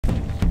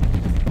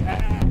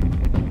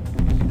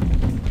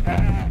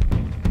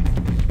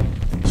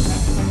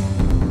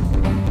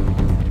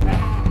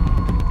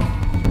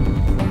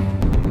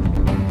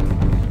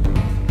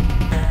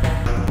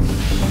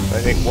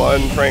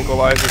One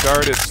tranquilizer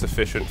dart is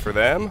sufficient for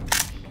them.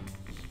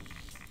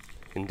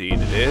 Indeed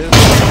it is.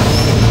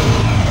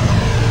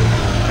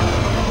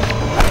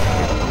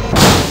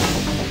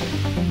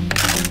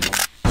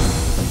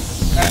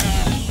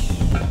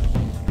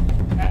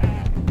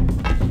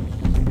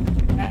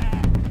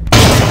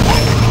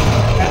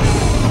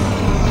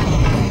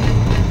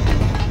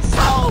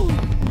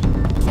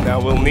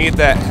 Now we'll need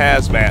that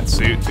hazmat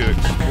suit to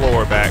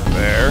explore back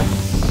there.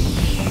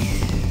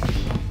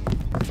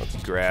 Let's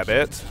grab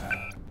it.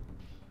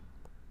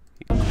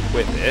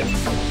 Equip it.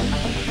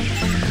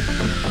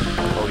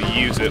 I'll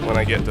use it when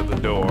I get to the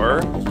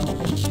door.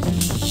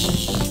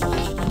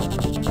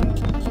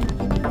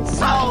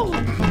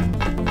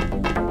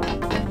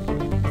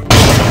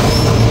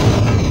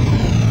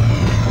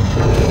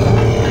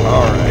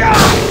 Alright.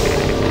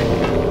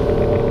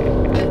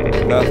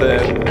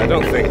 Nothing. I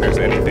don't think there's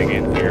anything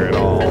in here at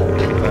all.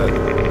 But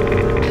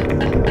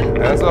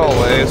as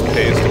always,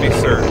 pays to be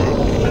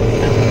certain.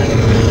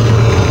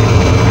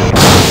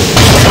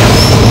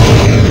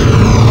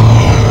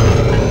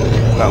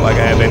 Not like I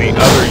have any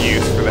other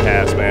use for the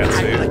hazmat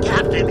suit. I'm the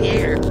captain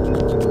here.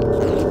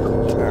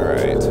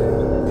 Alright.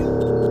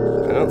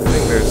 I don't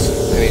think there's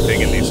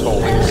anything in these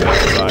holding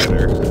cells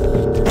either.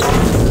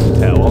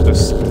 Hell, I'll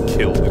just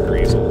kill the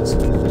greasels.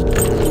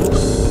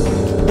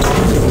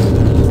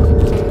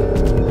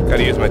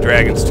 Gotta use my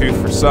dragon's tooth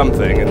for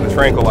something, and the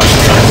tranquilizer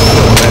is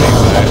still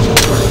anyway.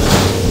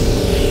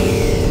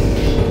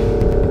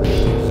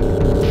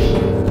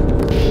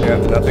 Yeah,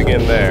 nothing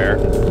in there.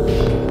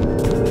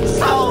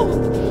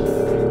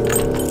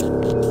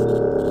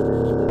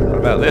 What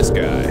about this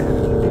guy?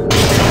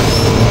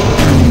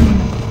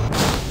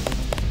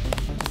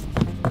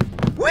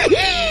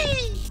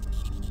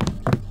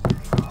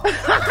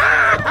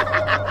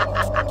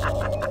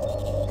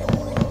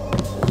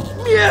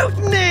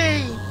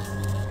 Mutiny!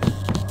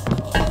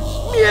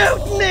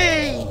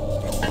 Mutiny!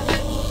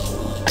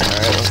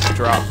 Alright, let's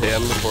drop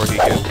him before he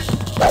can...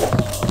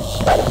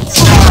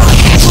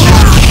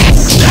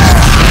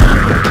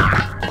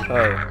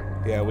 Oh,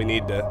 yeah, we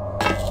need to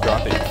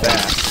drop it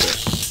fast.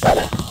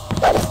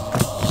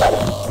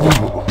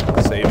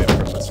 Save it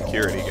from the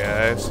security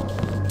guys.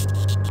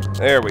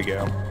 There we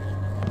go.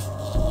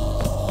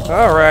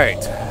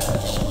 Alright.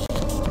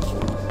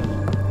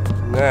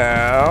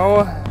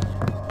 Now,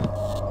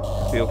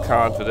 I feel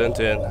confident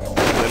in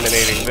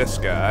eliminating this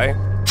guy.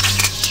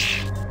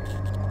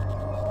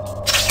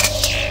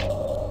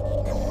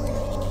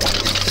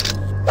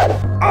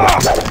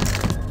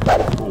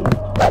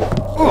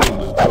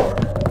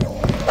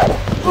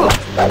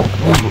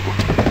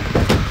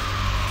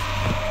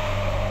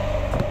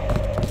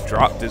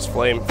 Dropped his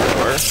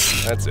flamethrower.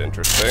 That's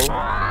interesting.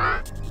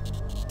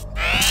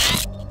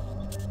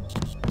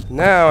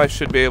 Now I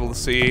should be able to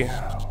see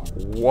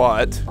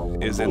what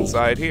is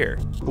inside here.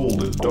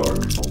 Cold is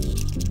dark.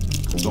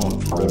 It's on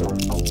forever.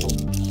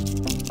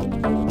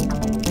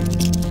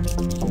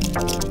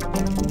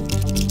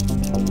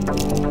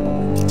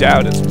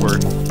 Doubt it's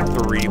worth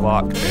 3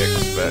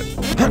 lockpicks, but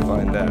we'll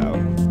find out.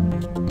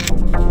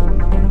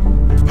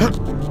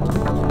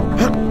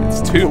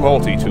 It's 2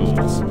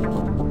 multi-tools.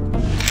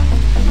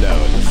 No,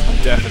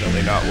 it's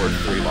definitely not worth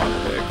 3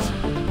 lockpicks.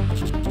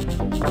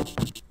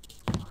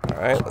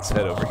 Alright, let's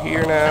head over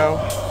here now.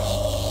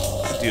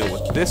 Let's deal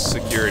with this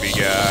security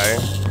guy.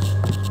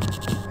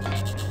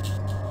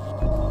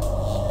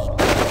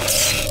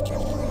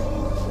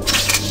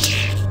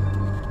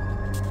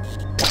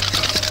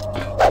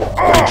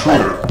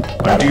 Intruder,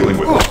 I'm dealing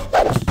with it.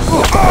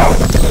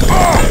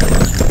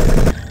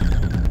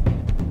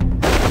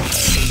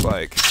 Looks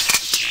like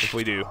if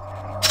we do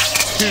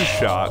 2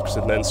 shocks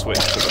and then switch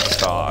to the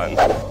baton,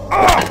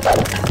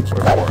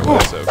 we're more or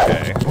less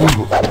okay.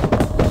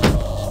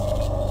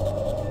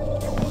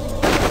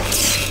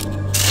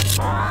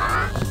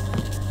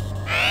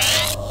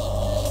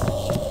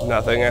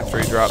 Nothing after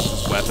he drops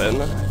his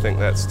weapon. I think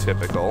that's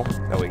typical.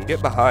 Now we can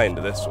get behind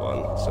this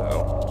one,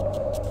 so...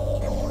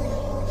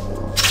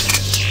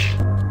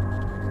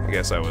 I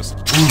guess I was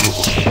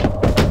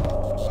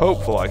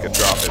hopeful I could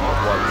drop him with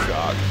 1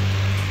 shock.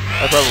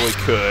 I probably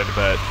could,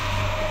 but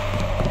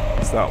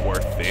it's not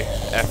worth the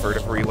effort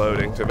of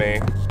reloading to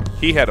me.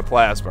 He had a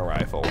plasma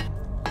rifle.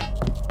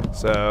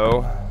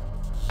 So,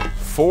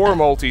 4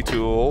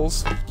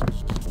 multi-tools.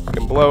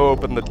 Can blow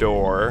open the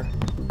door.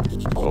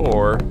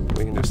 Or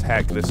we can just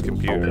hack this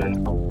computer.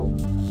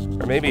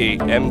 Or maybe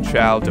M.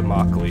 Chow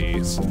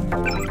Damocles.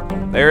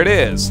 There it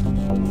is!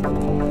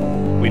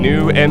 We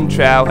knew M.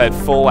 Chow had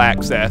full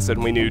access,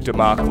 and we knew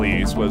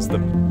Damocles was the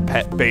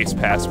base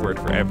password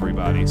for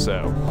everybody,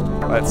 so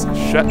let's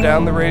shut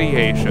down the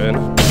radiation,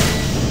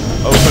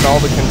 open all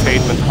the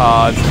containment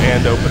pods,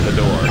 and open the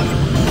door.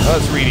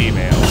 Let's read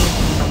emails.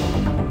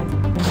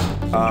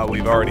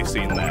 We've already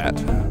seen that,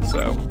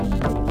 so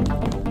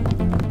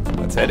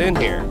let's head in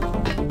here.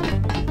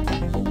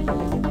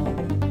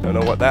 Don't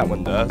know what that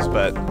one does,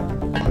 but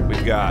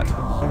we've got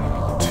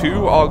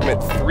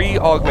 3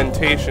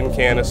 augmentation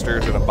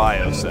canisters and a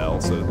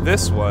biocell. So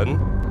this one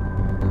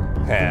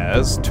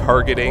has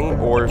targeting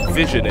or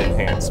vision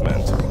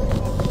enhancement.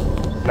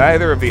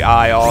 Neither of the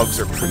eye augs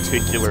are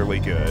particularly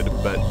good,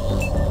 but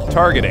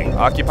targeting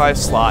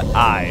occupies slot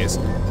eyes.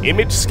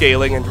 Image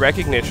scaling and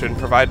recognition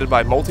provided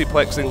by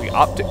multiplexing the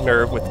optic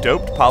nerve with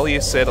doped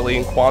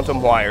polyacetylene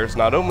quantum wires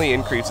not only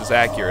increases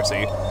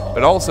accuracy,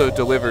 but also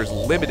delivers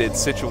limited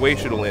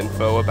situational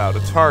info about a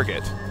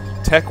target.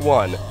 Tech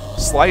 1,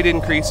 slight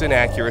increase in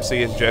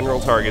accuracy and general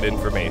target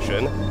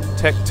information.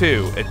 Tech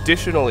 2,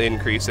 additional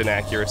increase in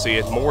accuracy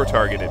and more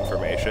target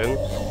information.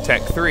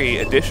 Tech 3,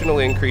 additional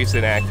increase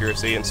in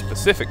accuracy and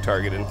specific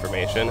target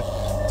information.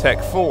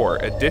 Tech 4,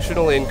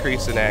 additional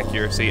increase in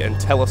accuracy and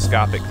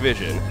telescopic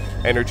vision.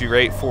 Energy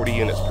rate 40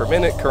 units per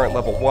minute, current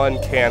level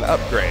 1, can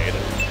upgrade.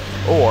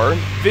 Or,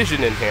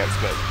 vision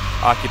enhancement,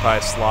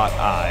 occupies slot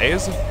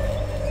eyes.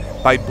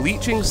 By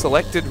bleaching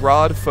selected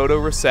rod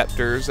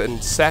photoreceptors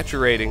and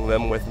saturating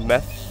them with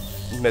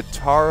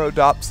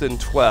metarodopsin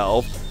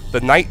 12,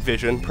 the night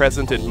vision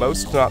present in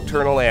most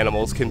nocturnal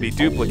animals can be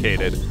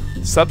duplicated.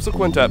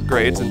 Subsequent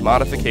upgrades and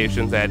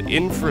modifications add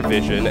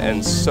infravision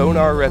and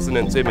sonar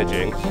resonance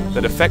imaging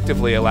that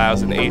effectively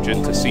allows an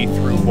agent to see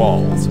through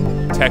walls.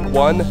 Tech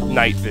 1,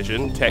 night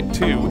vision. Tech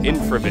 2,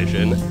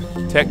 infravision.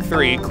 Tech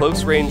 3,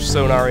 close-range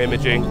sonar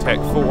imaging. Tech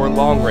 4,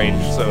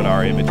 long-range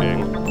sonar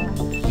imaging.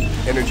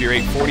 Energy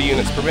rate 40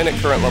 units per minute,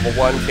 current level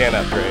 1, can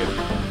upgrade.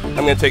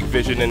 I'm going to take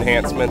vision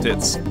enhancement.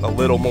 It's a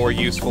little more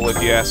useful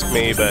if you ask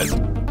me, but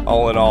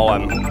all in all,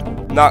 I'm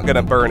not going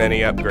to burn any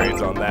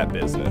upgrades on that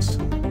business.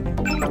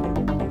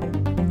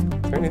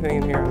 Is there anything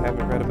in here I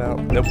haven't read about?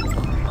 Nope.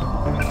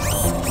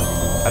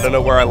 I don't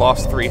know where I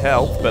lost 3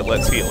 health, but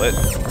let's heal it.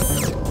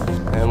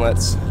 And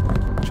let's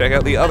check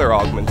out the other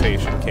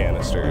augmentation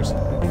canisters.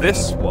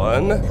 This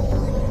one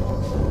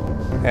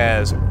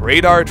has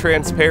radar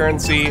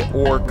transparency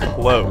or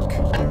cloak.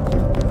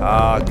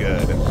 Ah,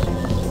 good.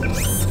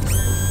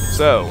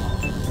 So,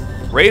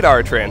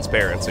 radar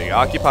transparency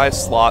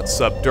occupies slot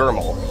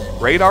subdermal.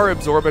 Radar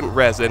absorbent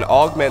resin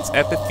augments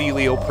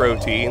epithelial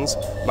proteins,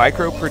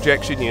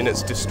 microprojection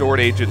units distort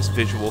agent's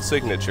visual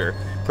signature,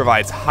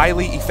 provides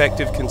highly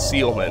effective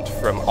concealment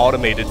from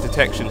automated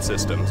detection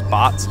systems,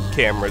 bots,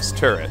 cameras,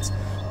 turrets.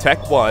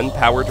 Tech 1,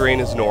 power drain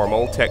is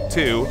normal. Tech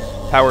 2,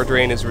 power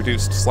drain is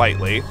reduced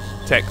slightly.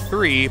 Tech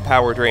 3,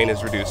 power drain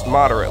is reduced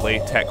moderately.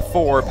 Tech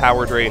 4,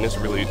 power drain is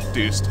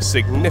reduced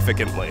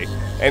significantly.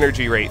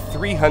 Energy rate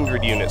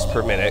 300 units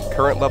per minute,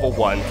 current level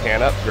 1,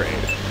 can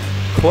upgrade.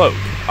 Cloak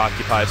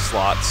occupies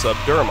slot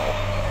subdermal.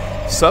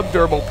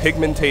 Subdermal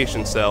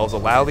pigmentation cells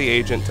allow the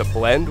agent to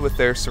blend with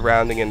their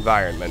surrounding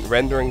environment,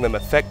 rendering them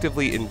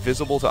effectively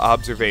invisible to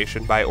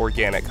observation by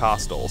organic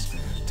hostiles.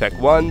 Tech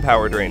 1,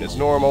 power drain is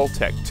normal.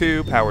 Tech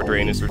 2, power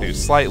drain is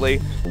reduced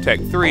slightly. Tech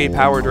 3,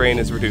 power drain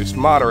is reduced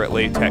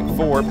moderately. Tech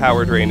 4,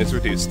 power drain is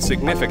reduced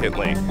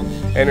significantly.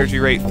 Energy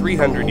rate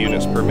 300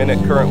 units per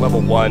minute, current level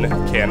 1,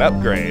 can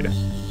upgrade.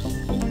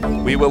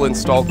 We will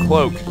install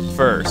Cloak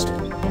first.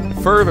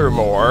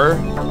 Furthermore,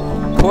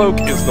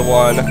 Cloak is the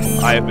one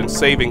I have been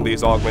saving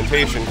these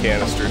augmentation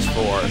canisters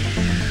for.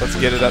 Let's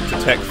get it up to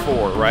Tech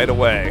 4 right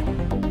away.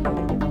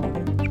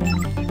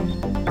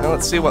 Now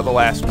let's see what the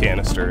last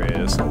canister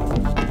is.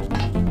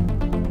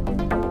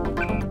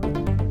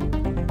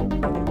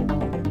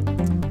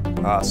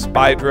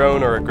 Spy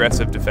drone or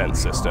aggressive defense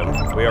system.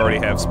 We already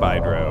have spy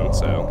drone,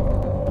 so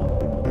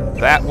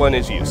that one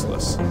is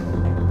useless.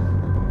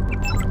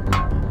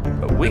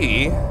 But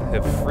we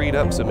have freed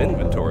up some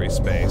inventory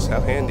space.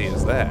 How handy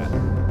is that?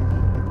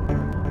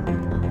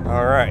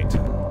 Alright.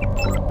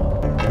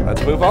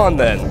 Let's move on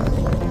then.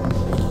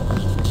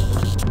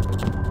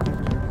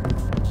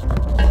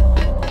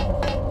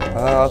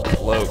 Ah,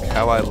 Cloak,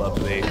 how I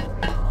love thee.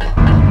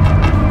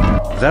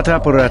 That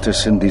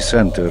apparatus in the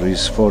center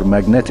is for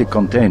magnetic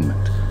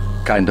containment,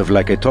 kind of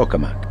like a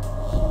tokamak.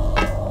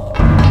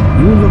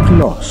 You look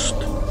lost.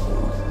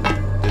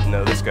 Didn't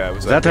know this guy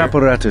was That up here.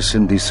 apparatus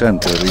in the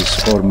center is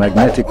for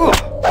magnetic...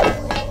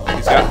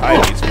 He's got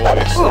Heidi's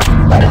voice.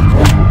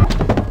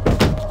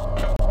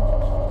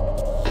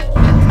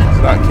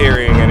 He's not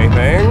carrying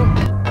anything.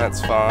 That's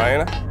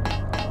fine.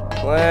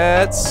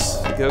 Let's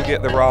go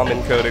get the ROM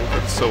encoding for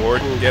the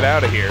sword and get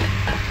out of here.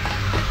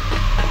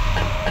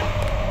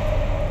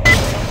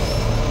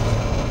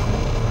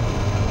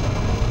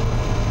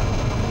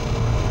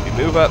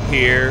 Move up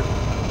here.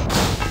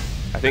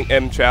 I think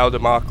M. Chow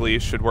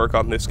Damocles should work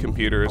on this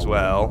computer as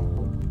well.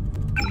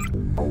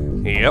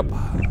 Yep.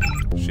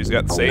 She's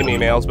got the same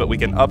emails, but we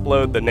can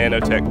upload the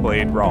Nanotech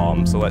Blade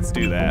ROM, so let's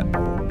do that.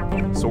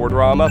 Sword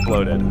ROM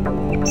uploaded.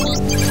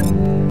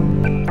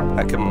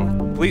 That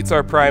completes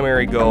our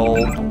primary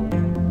goal.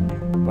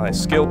 My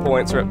skill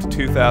points are up to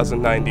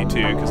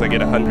 2,092, because I get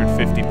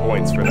 150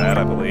 points for that,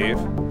 I believe.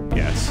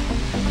 Yes.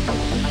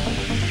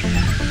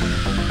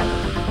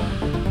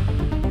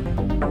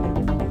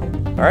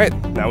 Alright,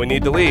 now we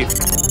need to leave. I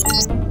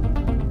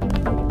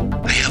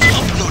have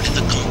uploaded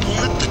the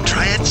component the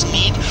Triads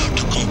need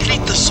to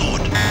complete the sword.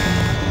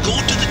 Go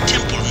to the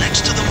temple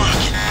next to the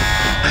market.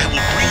 I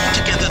will bring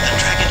together the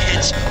dragon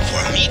heads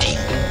for a meeting.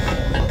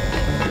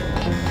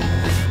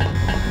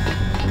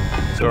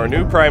 So our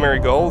new primary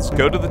goal is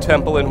go to the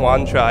temple in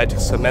Wan Chai to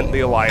cement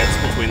the alliance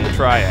between the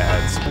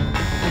triads.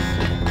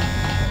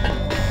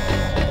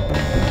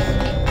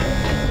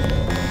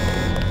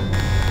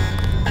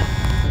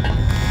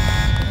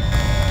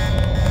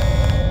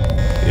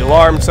 The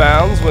alarm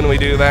sounds when we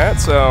do that,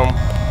 so,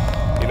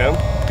 you know,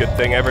 good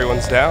thing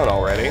everyone's down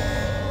already.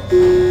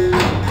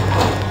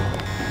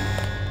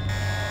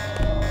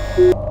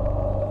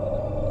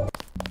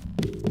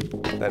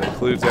 That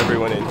includes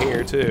everyone in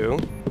here, too.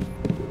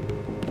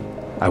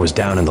 I was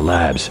down in the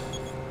labs.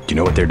 Do you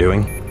know what they're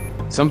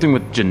doing? Something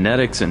with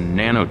genetics and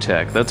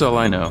nanotech, that's all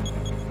I know.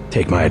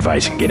 Take my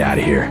advice and get out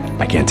of here.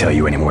 I can't tell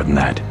you any more than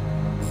that.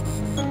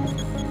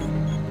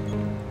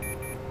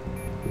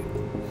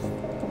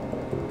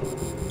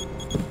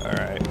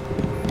 Alright.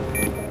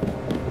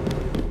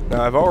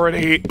 Now, I've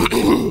already...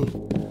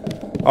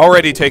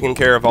 already taken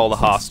care of all the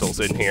hostiles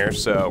in here,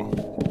 so...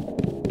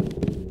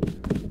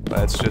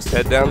 let's just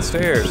head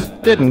downstairs.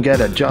 Didn't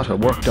get a jot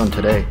of work done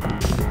today.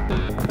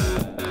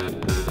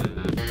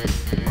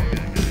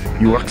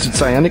 You worked at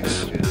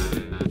Psionics?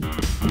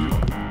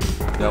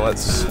 Now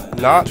let's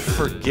not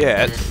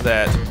forget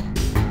that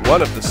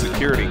one of the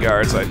security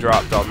guards I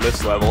dropped on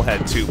this level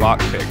had 2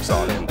 lockpicks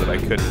on him that I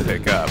couldn't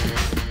pick up.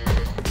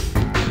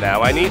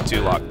 Now I need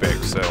 2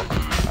 lockpicks, so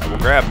I will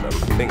grab them.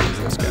 I think it's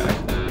this guy.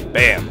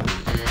 Bam!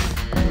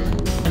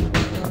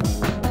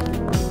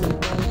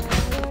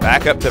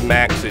 Back up to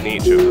max in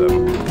each of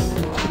them.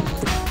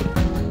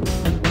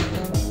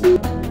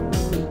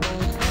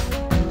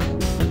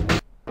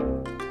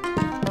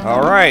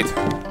 Alright.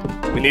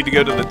 We need to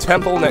go to the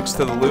temple next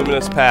to the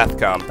Luminous Path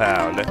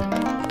compound.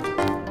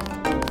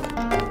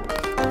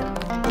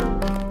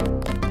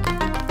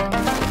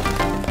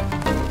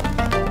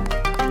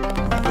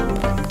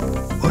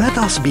 Let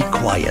us be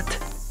quiet.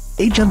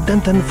 Agent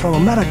Denton from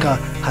America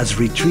has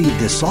retrieved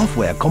the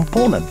software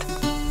component.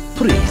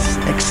 Please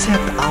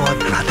accept our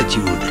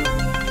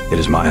gratitude. It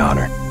is my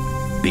honor.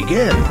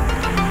 Begin.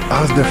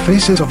 As the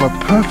faces of a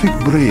perfect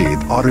braid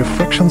are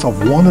reflections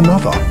of one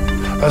another,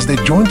 as they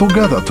join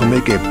together to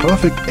make a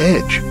perfect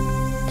edge,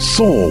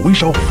 so we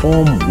shall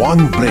form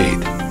one blade,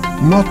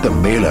 not the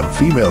male and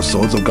female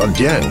swords of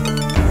Ganjiang,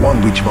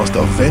 one which must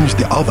avenge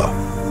the other,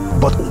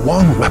 but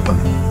one weapon,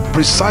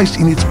 precise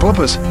in its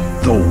purpose,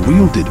 though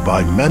wielded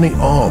by many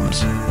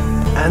arms.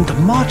 And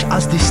much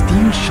as the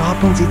steel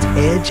sharpens its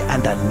edge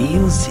and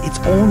anneals its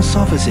own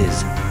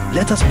surfaces,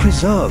 let us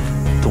preserve,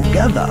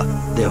 together,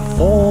 the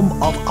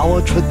form of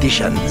our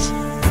traditions.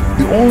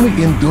 The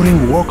only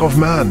enduring work of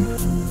man,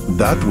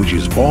 that which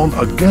is born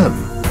again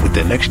with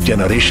the next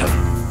generation.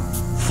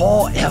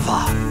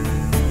 Forever.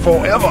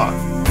 Forever.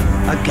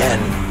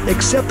 Again,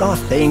 accept our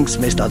thanks,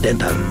 Mr.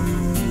 Denton.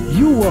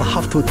 You will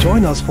have to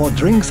join us for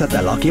drinks at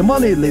the Lucky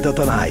Money later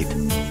tonight.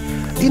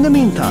 In the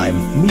meantime,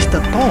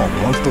 Mr.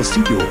 Tom wants to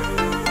see you.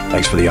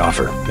 Thanks for the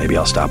offer. Maybe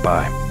I'll stop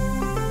by.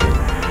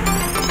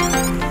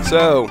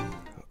 So,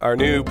 our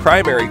new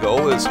primary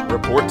goal is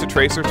report to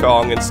Tracer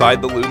Tong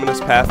inside the Luminous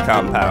Path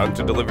compound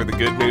to deliver the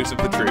good news of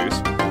the truce.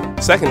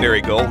 Secondary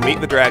goal, meet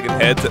the Dragon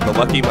Heads at the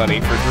Lucky Money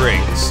for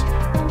drinks.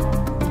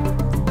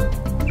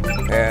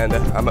 And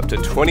I'm up to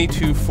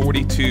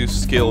 2242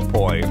 skill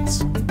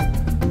points.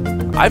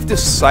 I've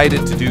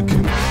decided to do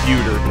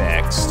computer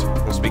next,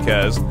 just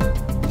because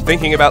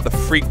thinking about the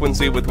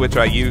frequency with which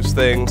I use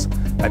things,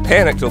 I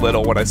panicked a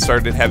little when I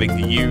started having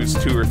to use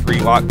 2 or 3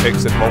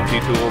 lockpicks and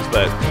multi-tools,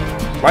 but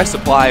my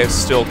supply is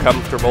still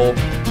comfortable,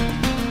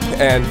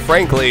 and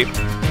frankly,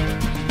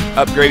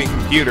 upgrading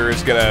computer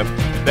is gonna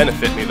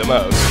benefit me the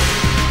most.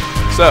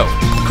 So,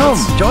 come,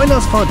 join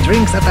us for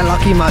drinks at the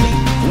Lucky Money.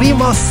 We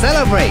must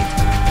celebrate!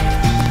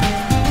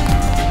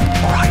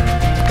 Alright,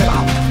 get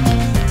out.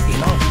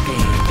 Enough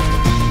games.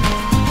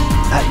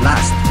 At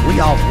last, we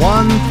are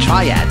one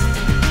triad.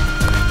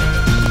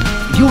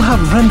 You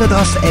have rendered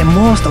us a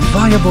most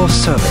valuable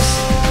service.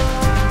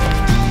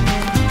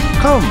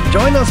 Come,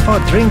 join us for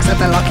drinks at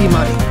the Lucky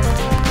Money.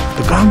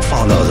 The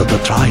grandfathers of the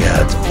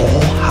triads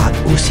all had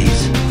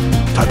usis.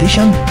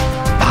 Tradition?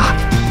 Ah.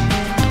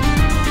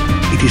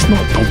 It is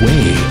not the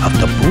way of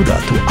the Buddha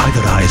to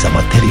idolize a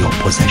material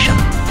possession.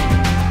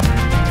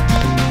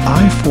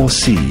 I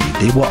foresee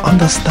they will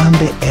understand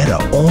the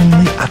error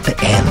only at the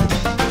end,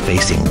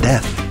 facing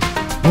death,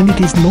 when it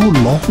is no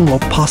longer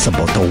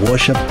possible to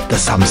worship the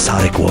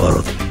samsaric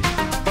world.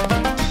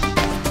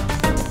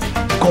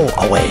 Go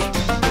away.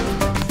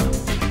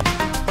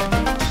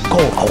 Go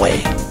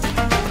away.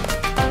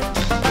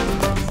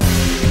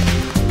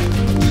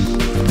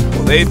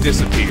 well, they've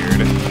disappeared.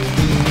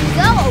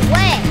 Go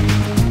away.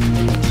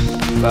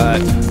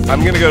 But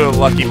I'm gonna go to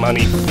Lucky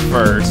Money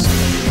first,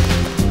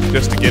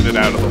 just to get it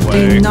out of the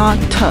way. Do not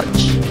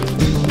touch.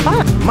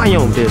 My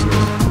own business.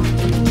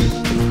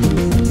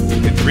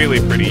 It's really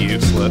pretty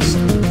useless.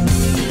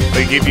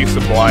 They give you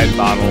some wine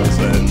bottles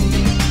and,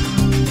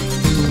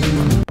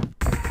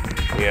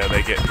 yeah,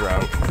 they get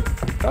drunk.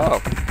 Oh,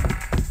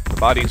 the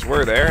bodies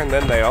were there and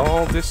then they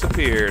all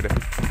disappeared.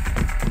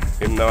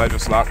 Even though I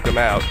just knocked them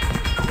out.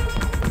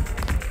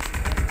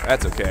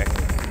 That's okay.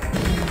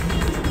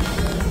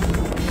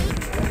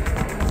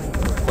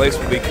 place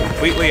will be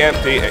completely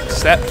empty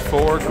except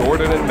for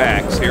Gordon and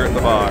Max here at the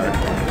bar.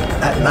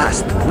 At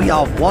last, we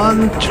are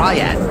one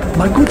triad.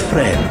 My good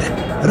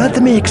friend,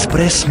 let me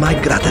express my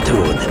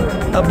gratitude.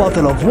 A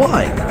bottle of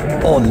wine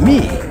on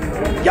me.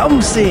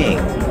 Yum Sing.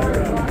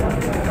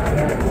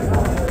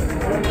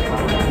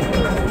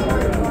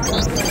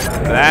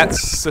 That's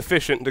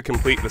sufficient to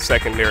complete the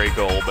secondary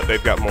goal, but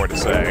they've got more to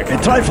say.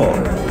 A trifle,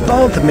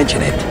 don't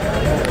mention it.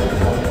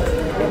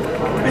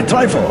 A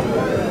trifle,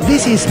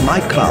 this is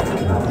my club.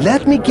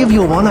 Let me give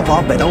you one of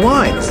our better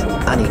wines.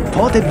 An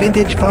imported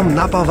vintage from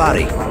Napa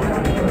Valley.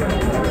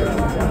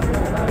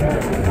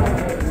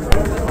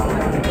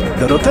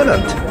 The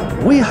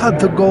lieutenant, we had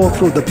to go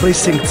through the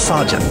precinct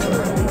sergeant.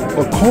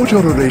 A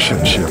cordial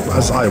relationship,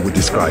 as I would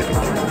describe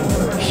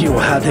it. You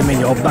had him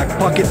in your back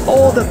pocket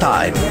all the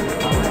time.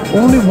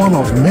 Only one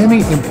of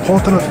many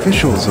important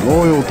officials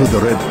loyal to the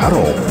Red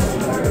Arrow.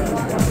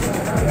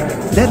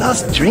 Let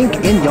us drink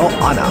in your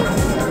honor.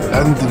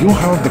 And you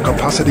have the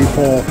capacity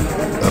for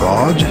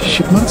large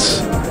shipments?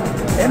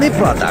 Any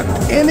product,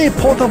 any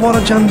port of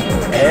origin,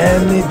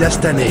 any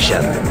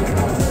destination.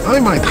 I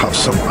might have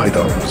some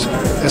items.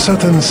 A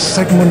certain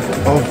segment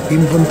of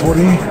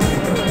inventory.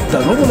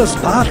 The Luminous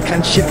Path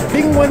can ship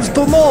penguins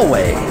to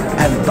Norway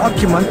and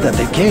document that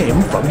they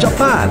came from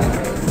Japan.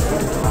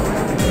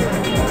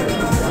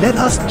 Let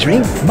us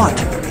drink, but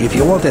if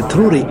you want a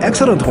truly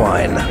excellent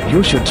wine,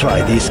 you should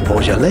try this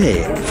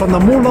Beaujolais from the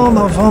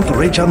Moulin-la-Vente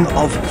region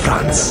of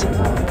France.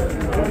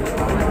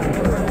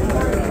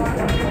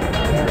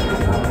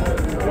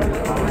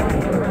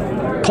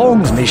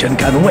 Tong's mission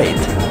can wait.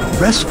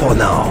 Rest for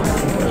now.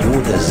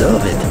 You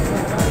deserve it.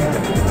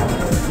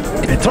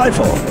 A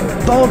trifle.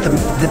 Don't.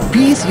 The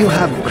peace you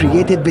have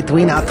created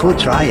between our two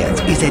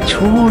triads is a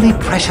truly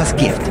precious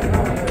gift.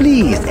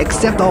 Please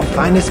accept our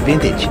finest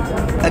vintage.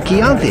 A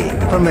Chianti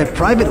from a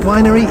private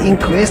winery in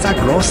Questa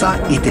Grossa,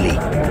 Italy.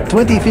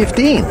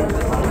 2015.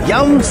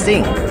 Yum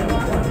Sing.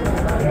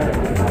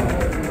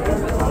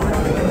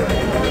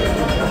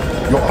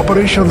 Your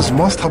operations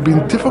must have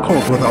been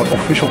difficult without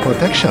official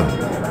protection.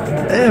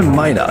 A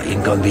minor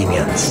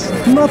inconvenience.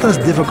 Not as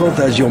difficult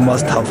as you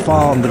must have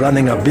found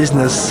running a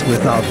business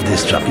without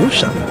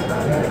distribution.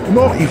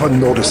 Not even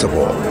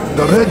noticeable.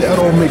 The Red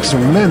Arrow makes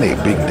many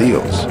big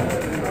deals.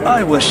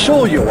 I will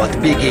show you what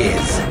big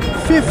is.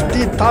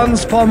 50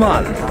 tons per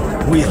month,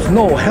 with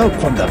no help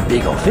from the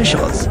big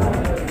officials.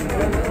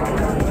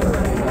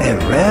 A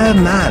rare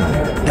man,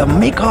 the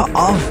maker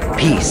of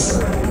peace.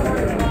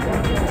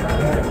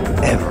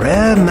 A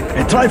rare man.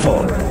 A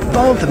trifle,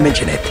 don't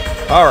mention it.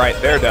 Alright,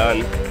 they're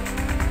done.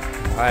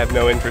 I have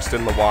no interest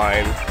in the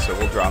wine, so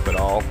we'll drop it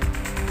all.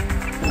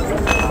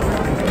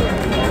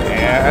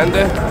 And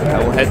I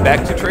will head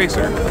back to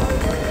Tracer.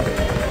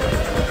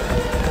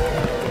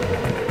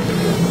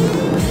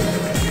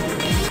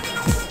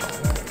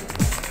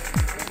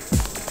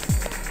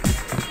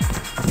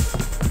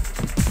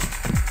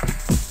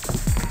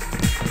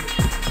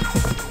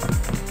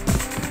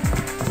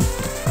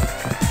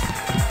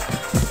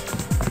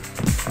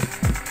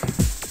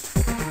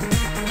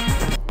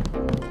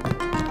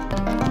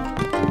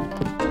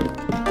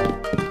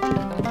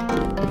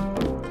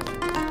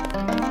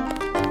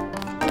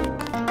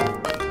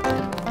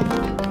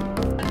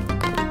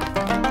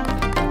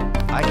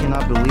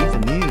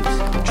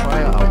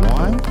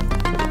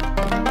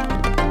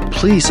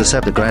 Please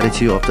accept the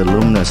gratitude of the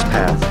luminous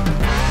path.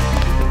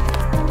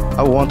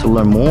 I want to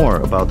learn more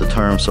about the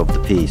terms of the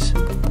peace.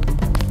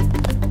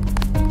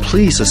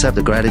 Please accept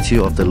the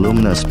gratitude of the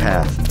luminous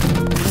path.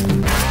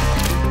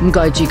 唔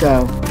該知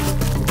教。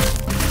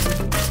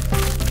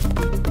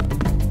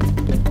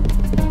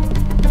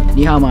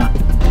你好嗎？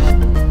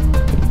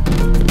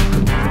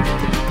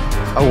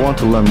 I want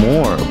to learn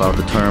more about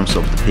the terms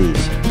of the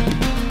peace.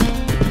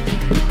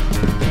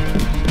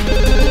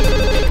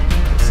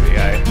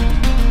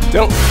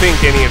 Don't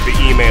think any of the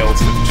emails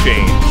have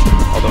changed,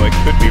 although I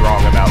could be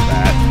wrong about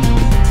that.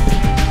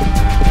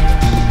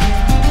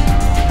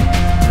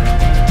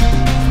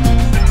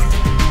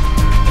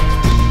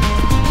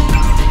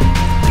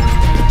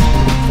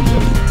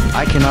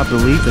 I cannot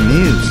believe the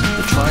news.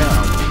 The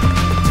trial.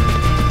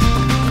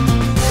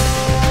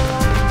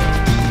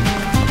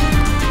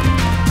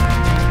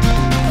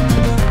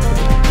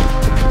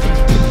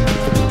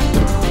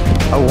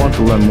 I want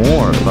to learn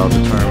more about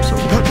the terms of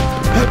the...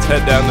 Let's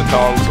head down to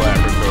Tong's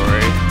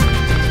laboratory.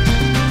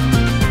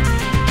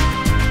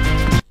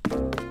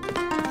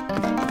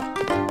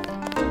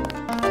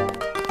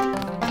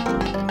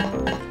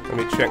 Let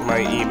me check my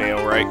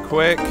email right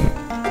quick.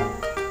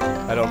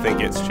 I don't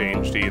think it's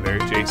changed either.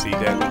 JC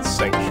Denton's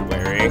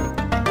Sanctuary.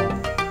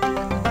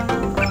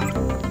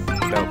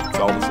 Nope, it's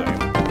all the same.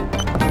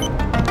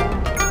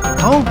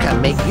 Tong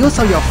can make use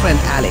of your friend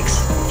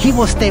Alex. He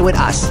will stay with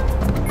us.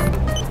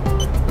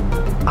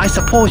 I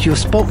suppose you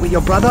spoke with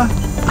your brother?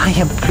 I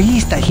am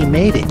pleased that he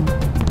made it.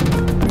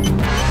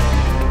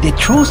 The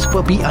truce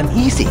will be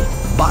uneasy,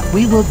 but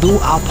we will do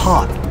our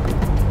part.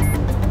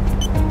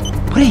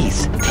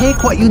 Please,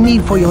 take what you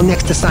need for your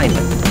next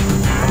assignment.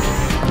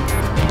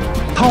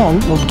 Tong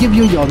will give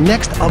you your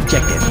next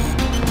objective.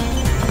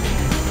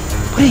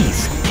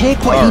 Please,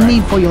 take what you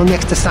need for your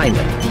next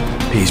assignment.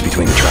 Peace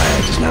between the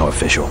triads is now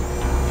official.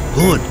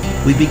 Good.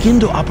 We begin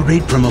to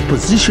operate from a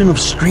position of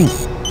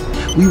strength.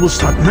 We will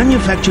start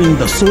manufacturing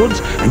the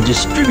swords and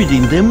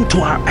distributing them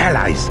to our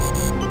allies.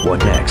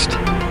 What next?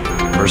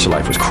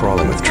 VersaLife was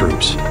crawling with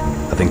troops.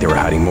 I think they were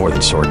hiding more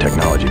than sword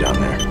technology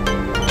down there.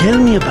 Tell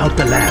me about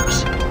the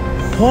labs.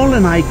 Paul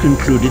and I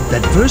concluded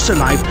that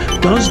VersaLife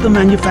does the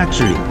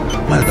manufacturing,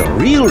 while the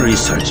real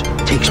research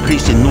takes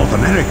place in North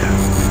America.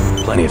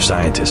 Plenty of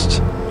scientists.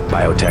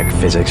 Biotech,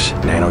 physics,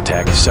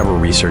 nanotech, several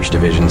research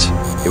divisions.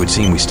 It would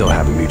seem we still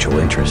have a mutual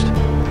interest.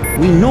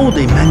 We know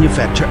they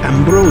manufacture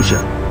ambrosia.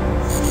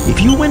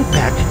 If you went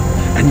back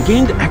and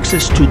gained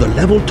access to the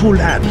Level 2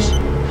 labs,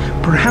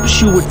 perhaps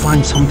you would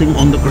find something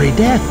on the Grey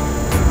Death.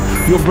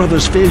 Your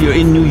brother's failure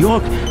in New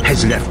York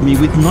has left me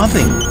with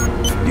nothing.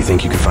 You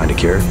think you could find a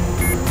cure?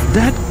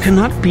 That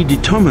cannot be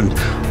determined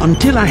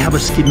until I have a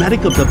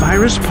schematic of the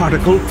virus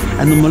particle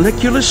and the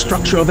molecular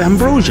structure of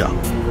ambrosia.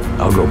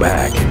 I'll go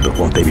back, but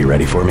won't they be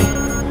ready for me?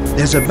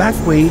 There's a back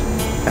way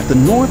at the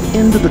north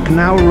end of the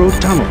Canal Road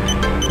Tunnel,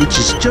 which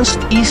is just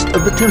east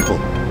of the temple.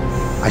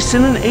 I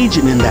sent an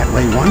agent in that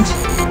way once.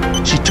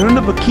 She turned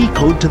up a key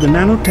code to the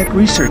Nanotech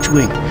Research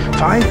Wing,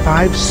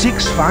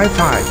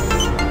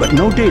 55655, but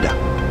no data.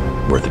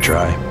 Worth a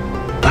try.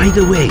 By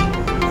the way,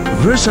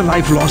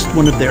 VersaLife lost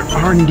one of their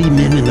R&D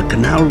men in the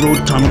Canal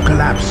Road Tunnel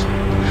collapse.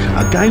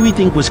 A guy we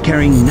think was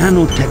carrying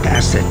nanotech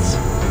assets.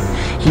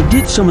 He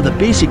did some of the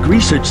basic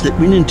research that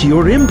went into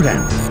your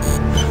implants.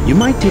 You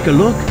might take a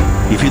look,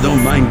 if you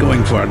don't mind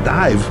going for a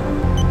dive.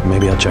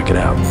 Maybe I'll check it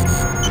out.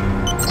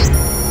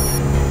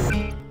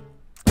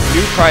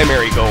 New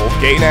primary goal,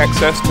 gain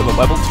access to the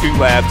Level 2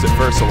 labs at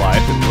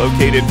VersaLife and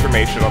locate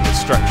information on the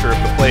structure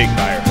of the plague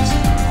virus.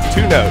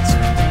 2 notes.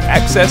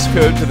 Access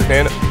code to the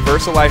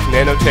VersaLife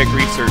Nanotech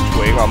Research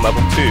Wing on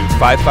Level 2,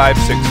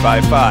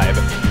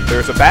 55655. There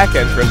is a back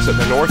entrance at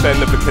the north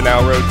end of the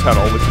Canal Road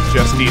Tunnel, which is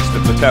just east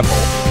of the temple.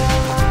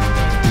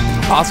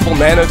 Possible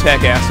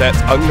nanotech assets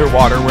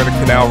underwater where the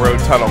Canal Road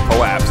Tunnel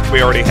collapsed.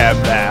 We already have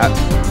that.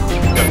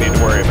 Don't need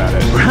to worry about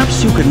it. Perhaps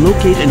you can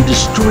locate and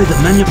destroy the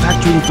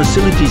manufacturing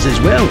facilities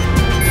as well.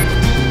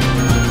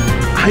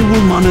 I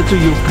will monitor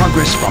your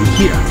progress from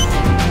here.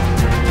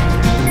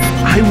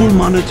 I will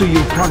monitor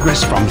your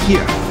progress from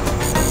here.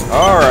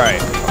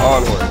 Alright,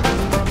 onward.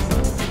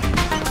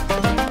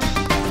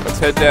 Let's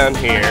head down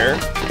here.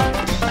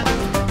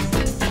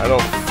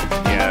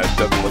 Yeah, it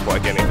doesn't look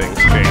like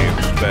anything's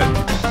changed, but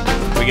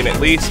we can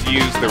at least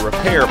use the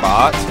repair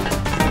bot.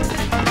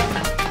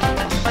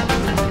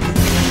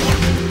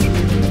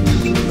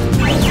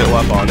 Fill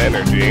up on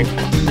energy.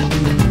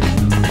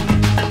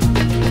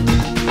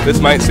 This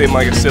might seem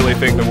like a silly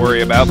thing to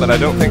worry about, but I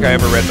don't think I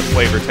ever read the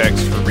flavor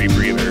text for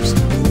rebreathers.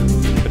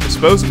 A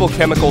disposable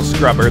chemical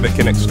scrubber that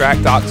can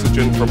extract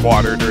oxygen from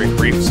water during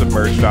brief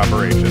submerged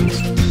operations.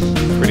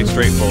 Pretty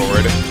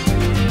straightforward.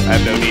 I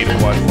have no need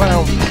of one.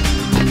 Well,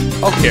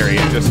 I'll carry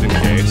it just in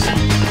case.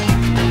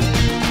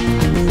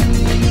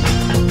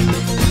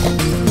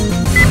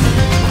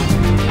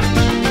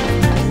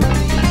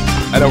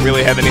 I don't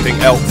really have anything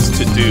else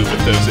to do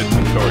with those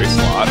inventory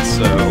slots,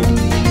 so...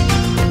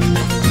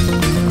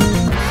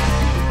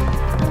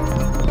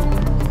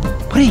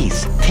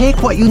 Please,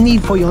 take what you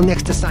need for your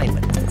next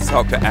assignment. Let's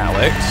talk to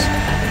Alex.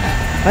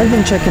 I've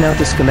been checking out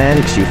the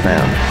schematics you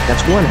found.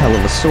 That's one hell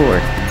of a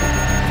sword.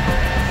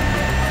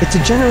 It's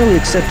a generally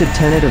accepted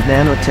tenet of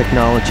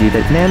nanotechnology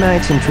that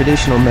nanites and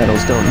traditional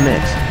metals don't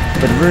mix,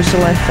 but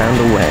VersaLife found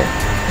a way.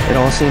 It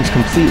all seems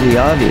completely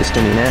obvious to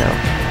me now.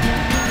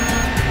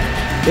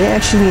 They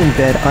actually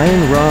embed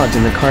iron rods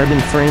in the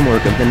carbon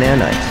framework of the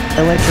nanites,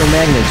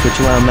 electromagnets which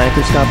allow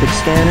microscopic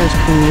scanners,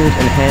 cleaners,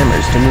 and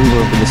hammers to move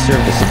over the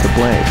surface of the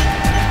blade.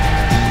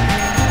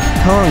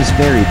 Tong's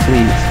very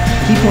pleased.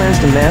 He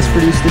plans to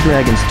mass-produce the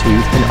Dragon's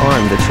Tooth and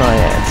arm the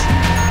Triads.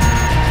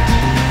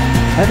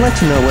 I'd like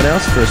to know what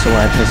else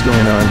VersaLife has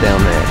going on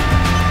down there.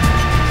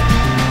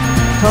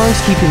 Tong's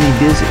keeping me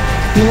busy.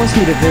 He wants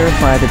me to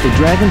verify that the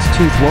Dragon's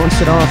Tooth won't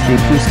set off the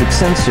acoustic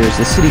sensors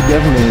the city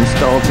government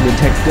installed to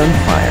detect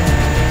gunfire.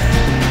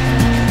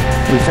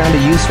 We found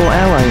a useful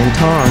ally in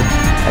Tong.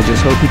 I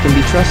just hope he can be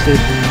trusted.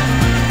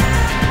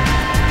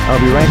 I'll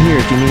be right here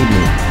if you need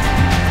me.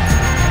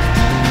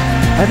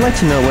 I'd like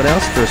to know what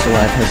else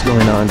VersaLife has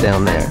going on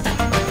down there.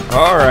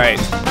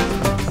 Alright.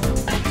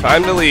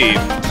 Time to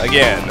leave.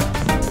 Again.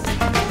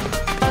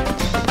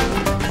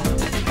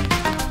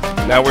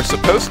 Now we're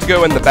supposed to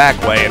go in the back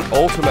way, and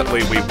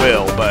ultimately we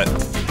will, but...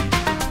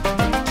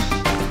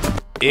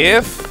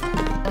 if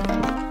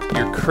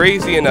you're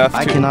crazy enough to...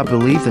 I cannot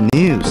believe the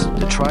news.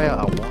 The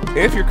triad...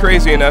 If you're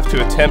crazy enough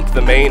to attempt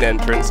the main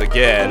entrance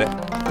again,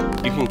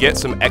 you can get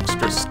some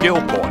extra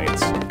skill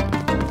points,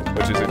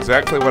 which is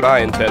exactly what I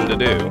intend to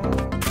do.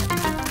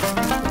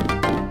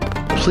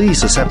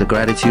 Please accept the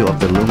gratitude of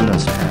the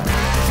luminous path.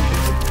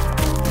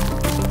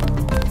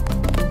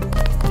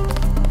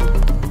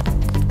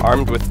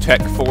 Armed with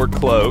Tech 4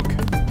 Cloak,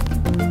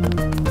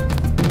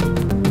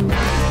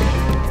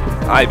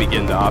 I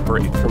begin to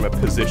operate from a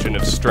position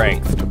of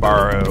strength, to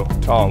borrow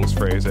Tong's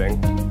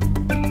phrasing.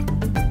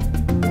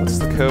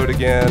 code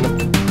again?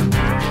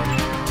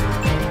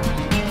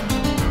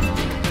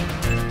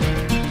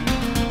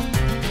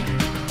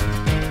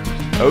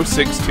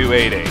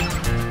 06288.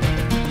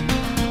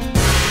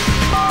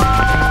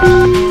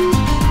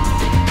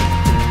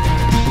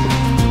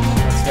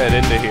 Let's head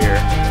into here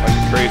like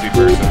a crazy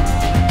person.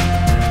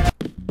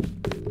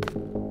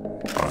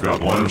 I've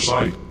got line of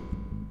sight.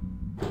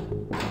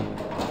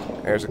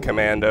 There's a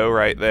commando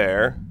right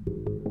there.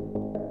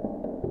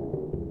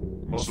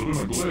 Must have been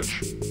a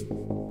glitch.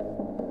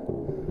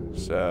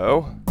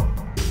 So,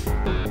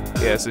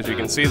 yes, as you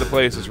can see, the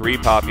place is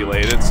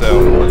repopulated, so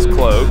let's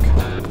cloak.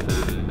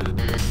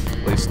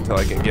 At least until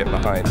I can get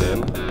behind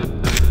him.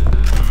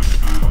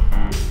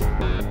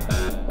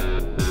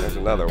 There's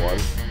another one.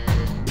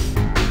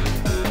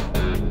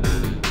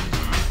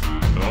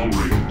 Now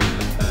read.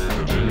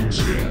 Continuing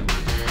scan.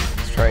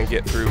 Let's try and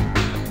get through,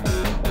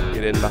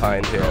 get in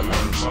behind him.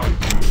 Line of sight.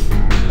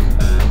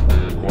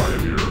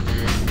 Quiet here.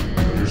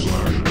 New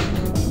selection.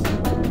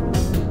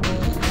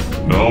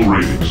 Now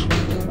readings.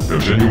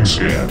 Continuing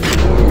scan.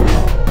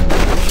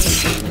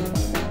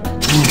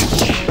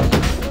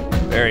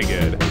 Very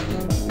good.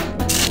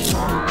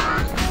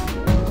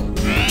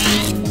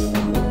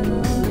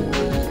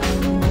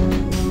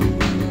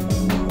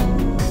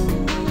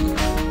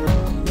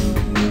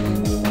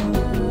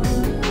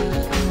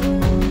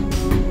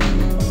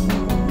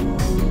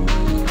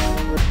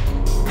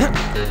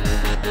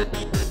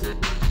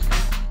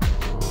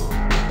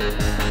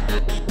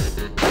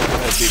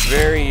 That'd be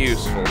very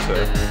useful to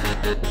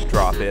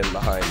drop in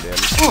behind him.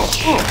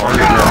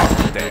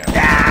 Damn.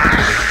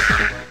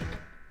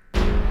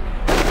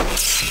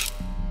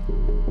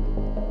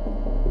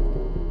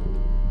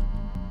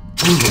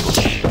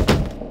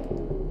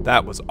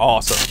 That was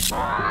awesome.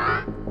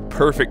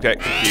 Perfect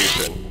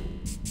execution.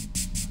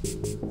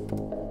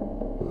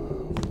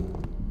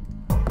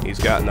 He's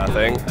got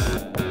nothing.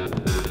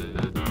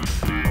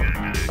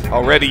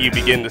 Already you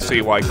begin to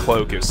see why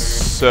Cloak is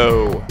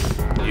so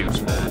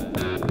useful.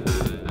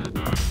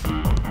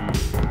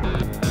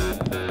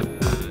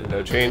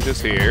 No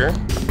changes here.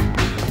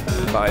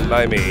 Fine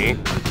by me.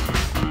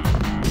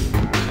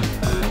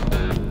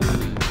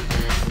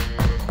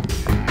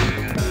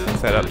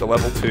 Set up to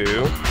level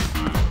 2.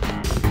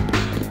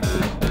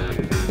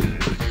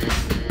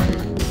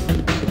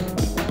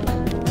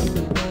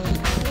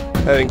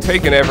 Having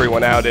taken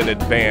everyone out in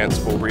advance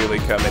will really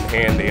come in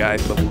handy, I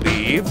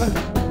believe.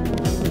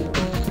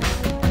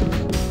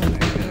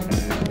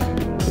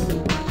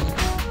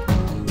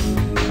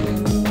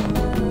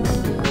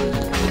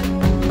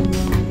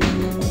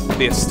 I'd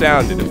be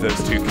astounded if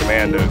those two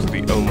commandos are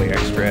the only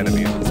extra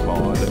enemies that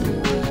spawned.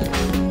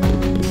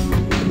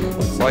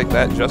 Looks like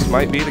that just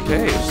might be the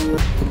case.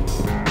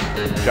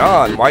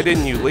 John, why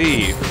didn't you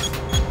leave?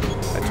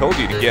 I told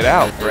you to get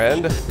out,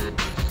 friend.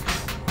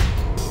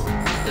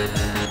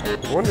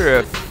 I wonder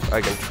if I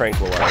can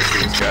tranquilize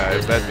these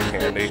guys. That'd be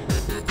handy.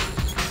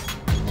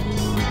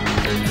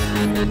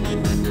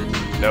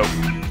 Nope.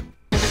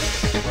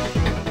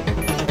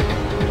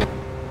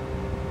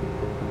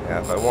 Yeah,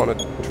 if I want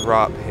to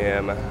drop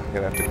him, I'm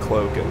gonna have to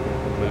cloak and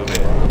move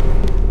in.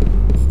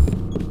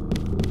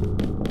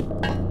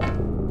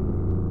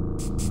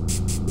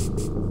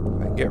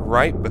 If I can get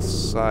right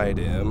beside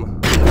him.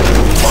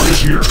 Target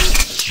here.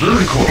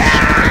 Very close.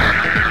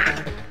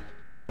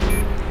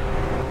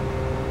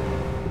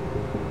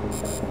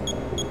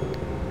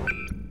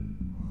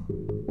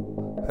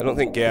 I don't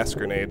think gas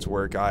grenades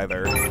work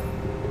either.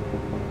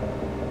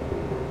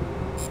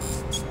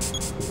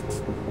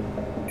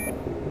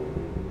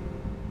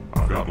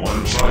 I've got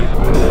line of sight.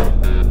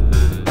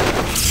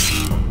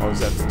 I'll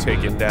just have to take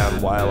him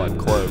down while I'm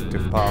cloaked,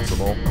 if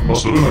possible.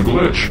 Must have been a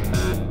glitch.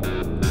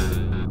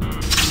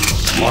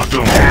 Locked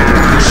him.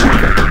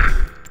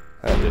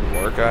 That didn't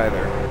work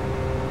either.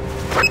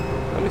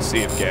 Let me see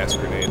if gas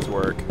grenades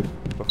work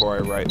before I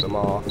write them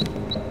off.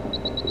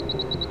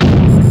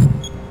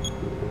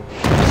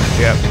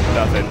 Yep,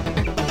 nothing.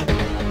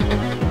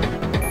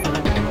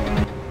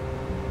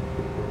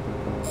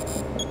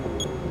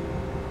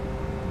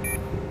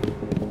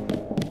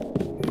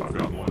 I've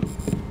got one.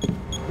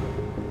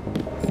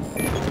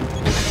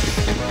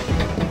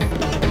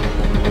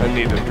 I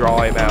need to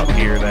draw him out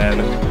here then.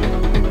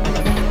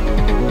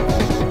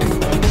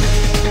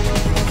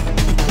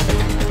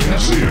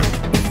 Can't see him.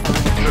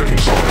 Checking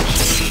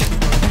sights.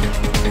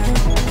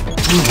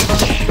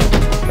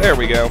 There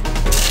we go.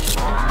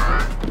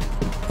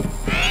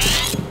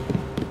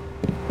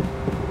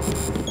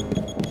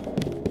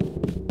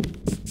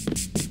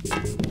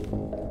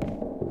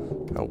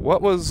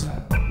 What was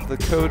the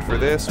code for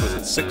this? Was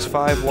it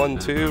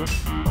 6512?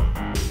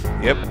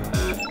 Yep.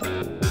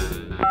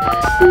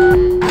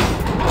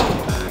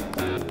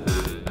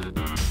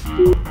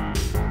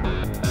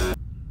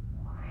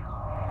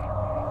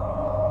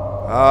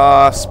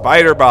 Ah,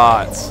 spider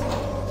bots.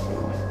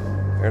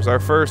 There's our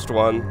first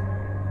one.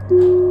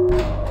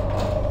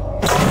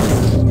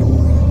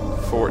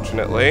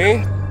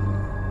 Fortunately,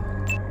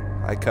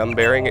 I come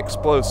bearing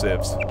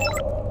explosives.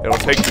 It'll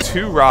take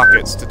 2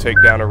 rockets to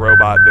take down a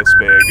robot this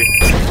big.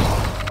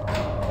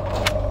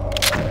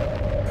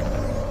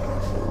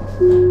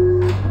 But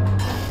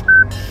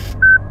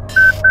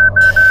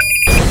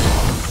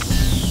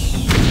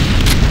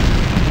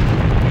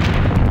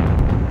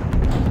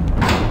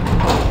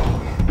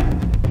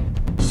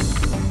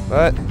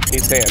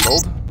he's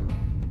handled.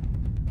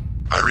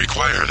 I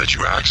require that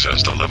you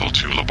access the level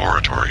 2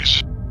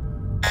 laboratories.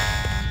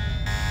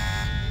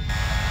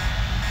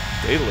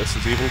 Daedalus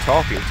is even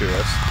talking to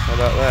us. How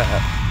about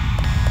that?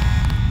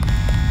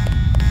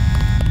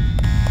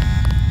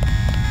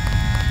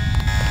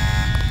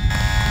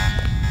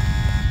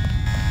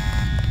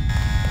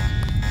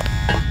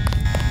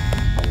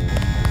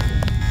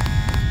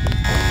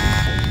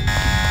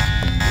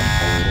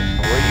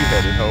 Where are you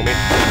headed, homie?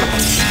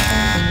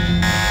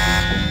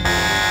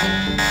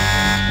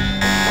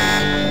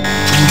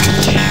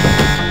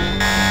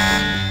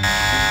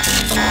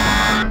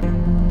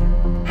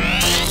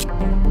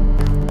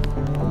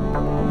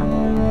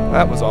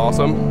 That was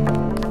awesome.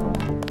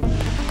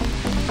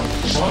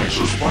 Sonics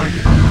are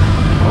spiking.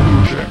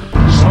 Audio check.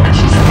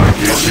 Sonics are spiking.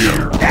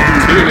 Here.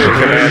 Two new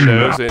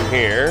commandos in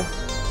here.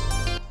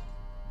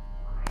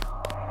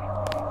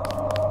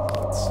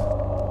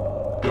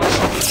 Got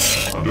something.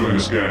 I'm doing a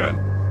scan.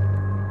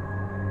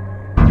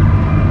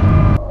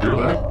 Hear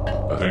that?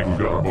 I think we've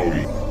got a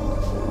bogey.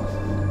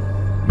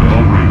 No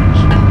readings.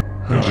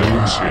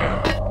 Continuing scan.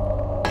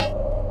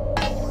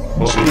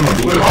 Must have been a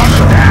glitch.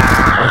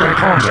 I've got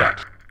contact.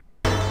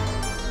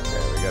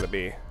 Okay, we gotta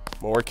be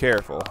more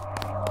careful.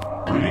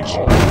 Readings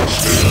all over the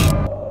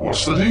scan.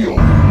 What's the deal?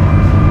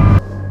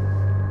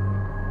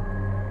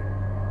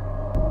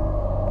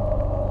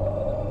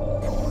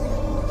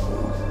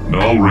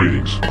 No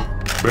readings.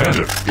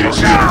 Bandit, it's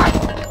here.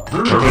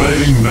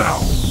 Terminating now.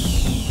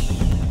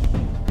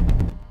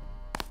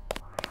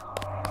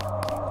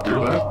 Hear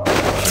that? I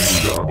think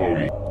we got a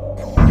bogey.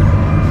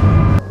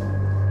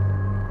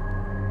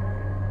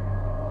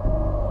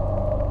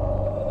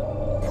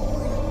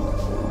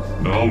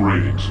 No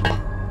readings.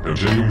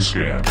 Continuing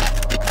scan.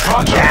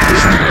 Contact!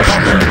 This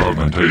is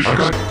augmentation.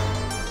 Okay.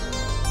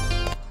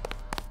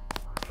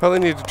 Probably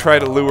need to try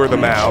to lure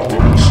them out,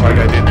 like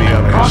I did the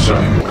others.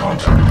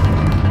 Contact.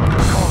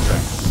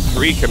 Contact.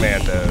 3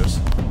 commandos.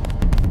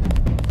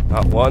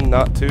 Not 1,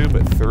 not 2,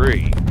 but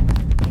 3.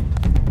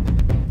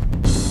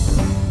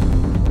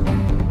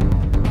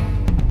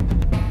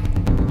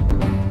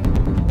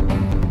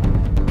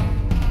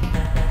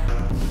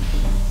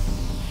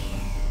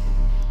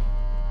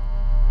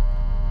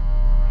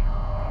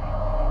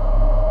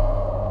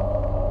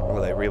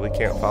 Well, they really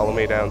can't follow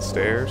me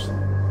downstairs.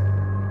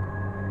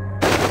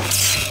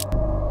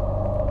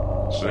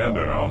 Stand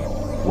down.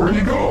 Where'd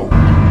he go?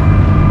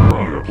 I'm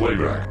running a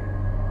playback.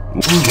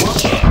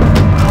 What's that?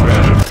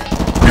 Bandit.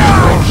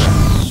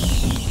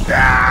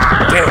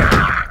 Damn.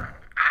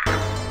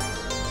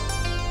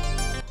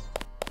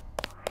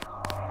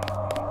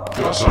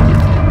 Got something.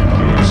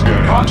 Doing a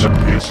scan. Contact.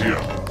 It's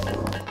here.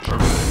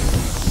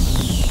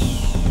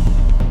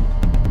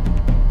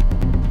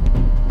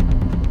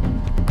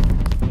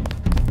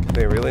 Can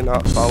they really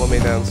not follow me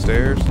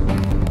downstairs?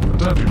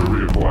 Attempting to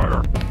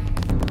reacquire.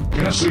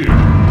 Can't see him.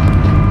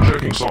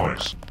 Checking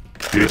sonics.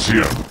 It's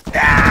him.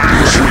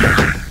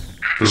 Sweet.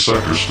 The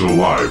sector's still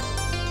alive.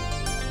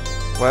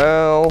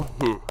 Well,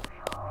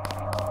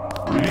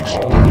 Readings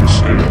all over the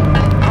scale.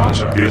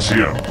 Contact. It's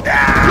him.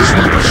 This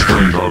one has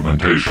strange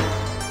augmentation.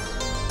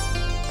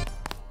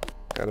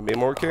 gotta be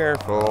more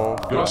careful.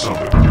 Got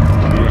something.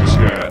 I'm doing a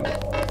scan.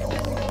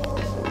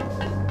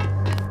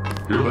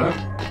 Hear that?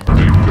 I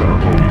think we got a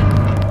bogey.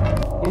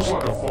 Looks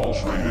like a false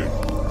reading.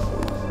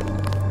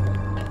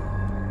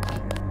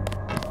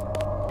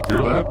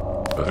 Hear that?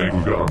 I think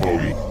we've got a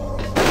bogey.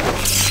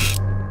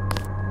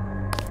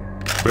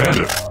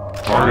 Bandit!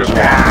 Target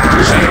locked.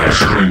 This has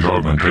strange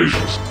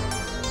augmentations.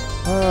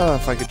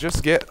 If I could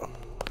just get one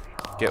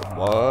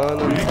at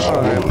a Readings all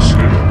time. over the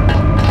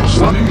scale.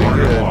 Stunning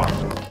target locked.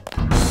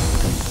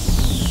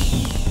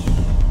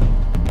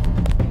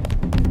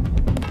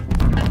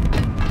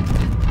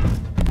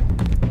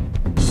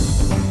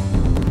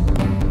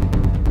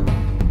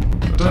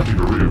 Attempting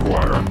to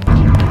reacquire.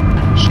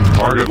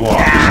 Target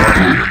lock is not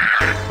moving.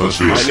 Let's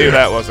do a I scan. knew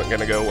that wasn't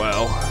gonna go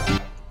well.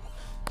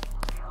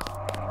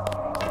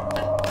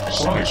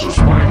 Sonics are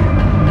spiking.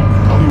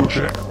 I'll do a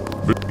check.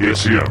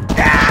 It's him.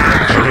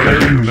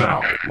 Terminating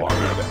now. Lock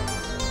it.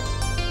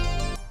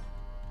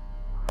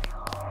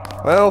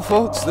 Well,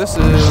 folks, this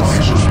Sonics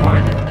are is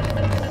spiking.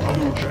 I'll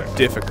do a check.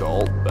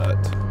 difficult, but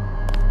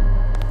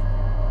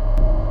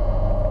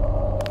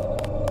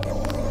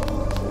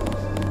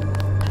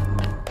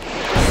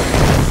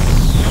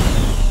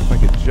if I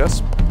could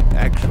just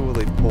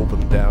actually pull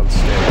them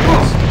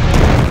downstairs,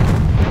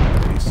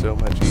 it'd be so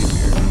much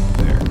easier.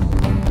 There.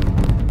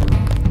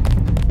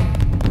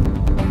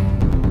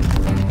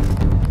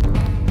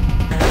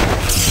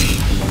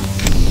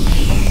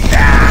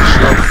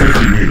 Stop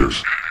 50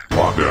 meters.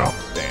 Lock down.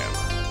 Damn.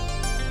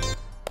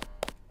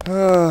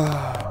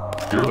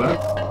 Hear that?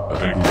 I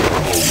think we've got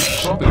a bogey.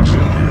 Something's in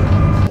here.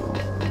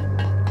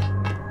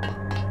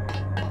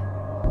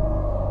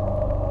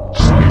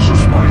 Sonics are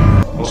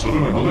spiking. Must have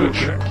been a glitch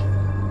check.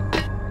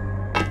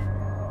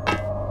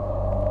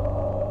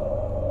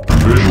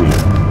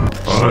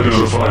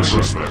 Unidentified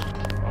suspect.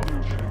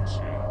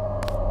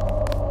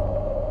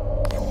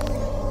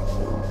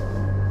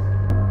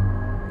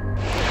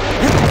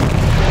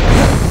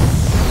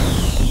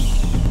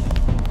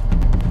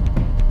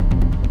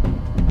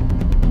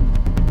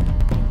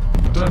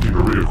 Attempting to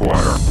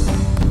reacquire.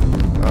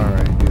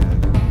 Alright, good.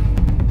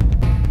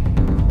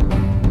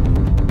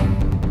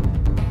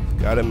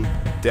 Got him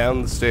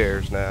down the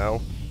stairs now.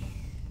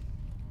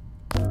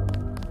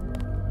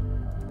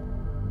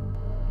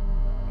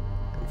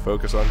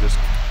 Focus on just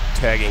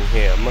tagging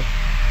him.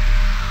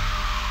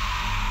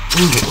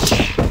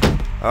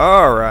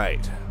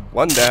 Alright.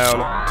 1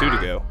 down, 2 to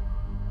go.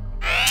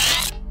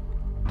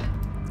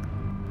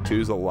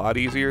 2's a lot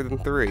easier than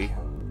 3.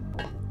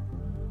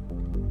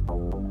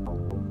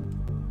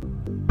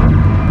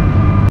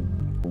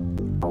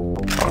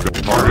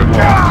 Target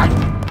locked.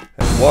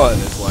 And 1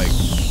 is like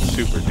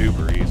super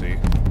duper easy.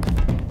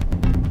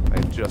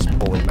 I just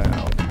pull him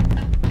out.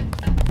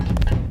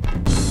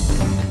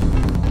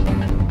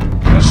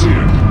 Can't see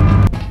him.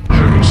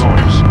 Checking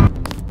signs.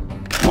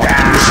 Locked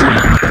to a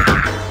sweep.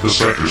 The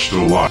sector's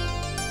still locked.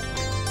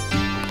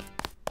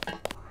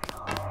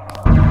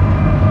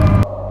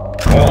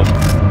 All.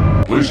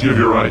 Please give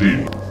your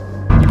ID.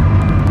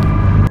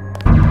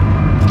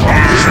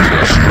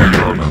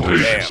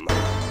 Damn.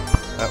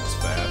 That was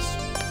fast.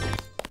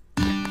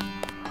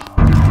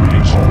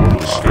 Readings all over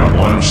the scout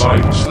line of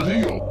sight. What's the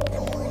deal?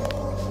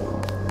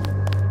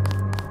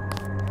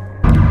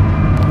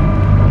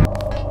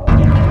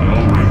 No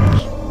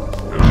rings.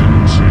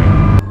 Continuing scan.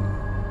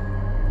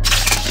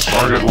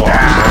 Target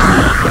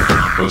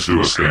locked. Let's do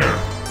a scan.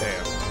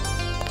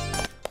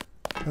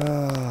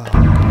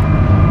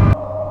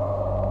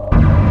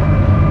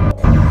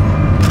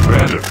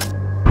 Bandit.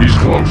 He's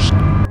close.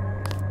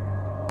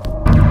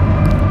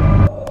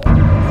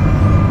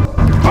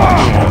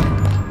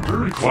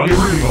 Very funny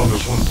reading on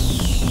this one.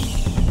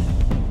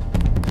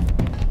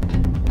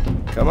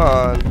 Come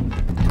on.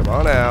 Come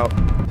on out.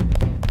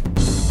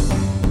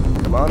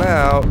 Come on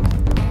out.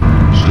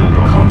 Still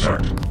got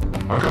contact.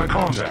 I got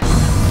contact.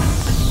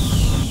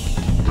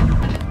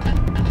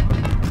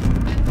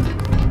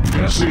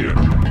 Can't see it.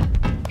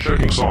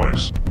 Checking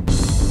sonics.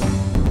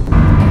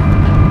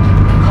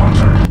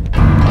 Contact. I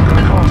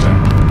got contact.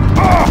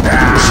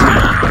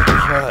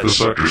 The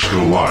sector's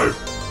still alive.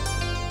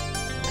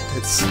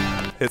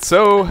 It's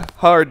so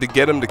hard to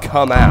get him to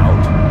come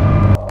out.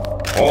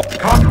 Oh,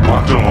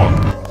 locked him on.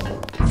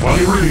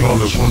 Funny reading on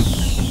this one.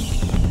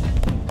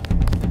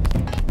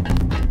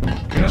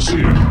 Can't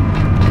see him.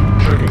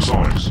 Checking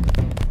sonics.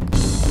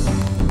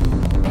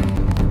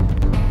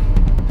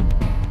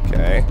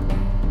 Okay.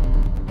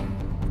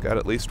 Got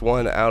at least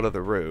 1 out of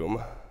the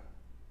room.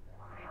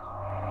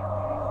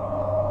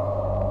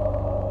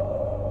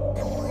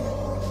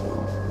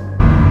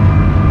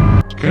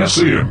 Can't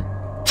see him.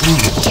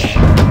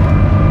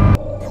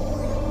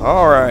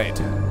 Alright.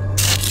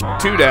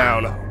 2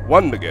 down,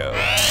 1 to go.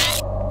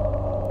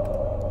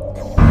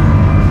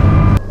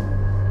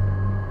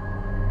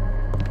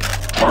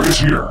 Target's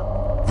here.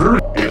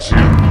 It's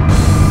him.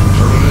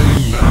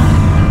 Terminating now.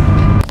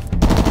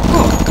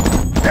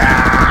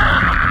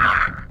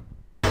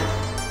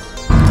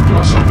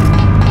 Got something.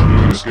 I'm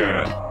doing a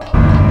scan.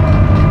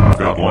 I've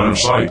got line of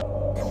sight.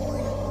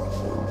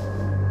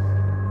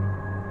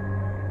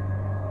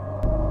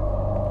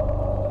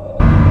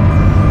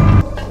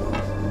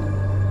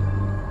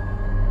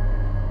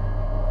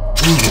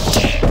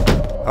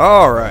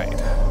 All right.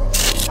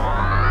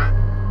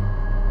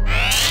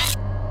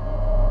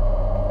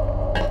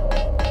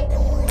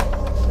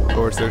 Of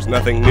course, there's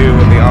nothing new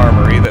in the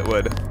armory that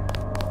would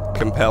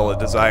compel a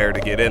desire to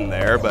get in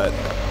there, but,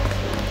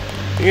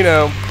 you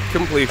know,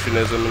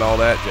 completionism and all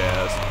that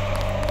jazz.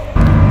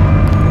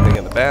 Anything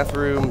in the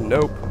bathroom?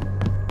 Nope.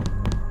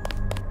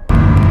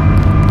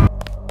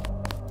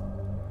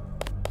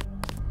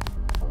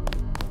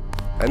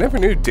 I never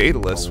knew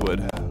Daedalus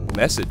would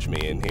message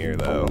me in here,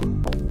 though.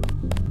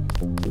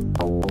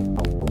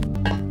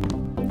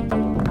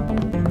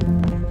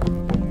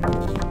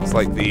 It's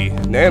like the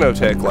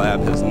nanotech lab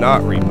has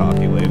not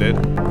repopulated.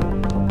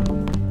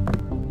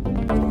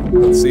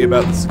 Let's see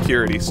about the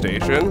security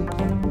station.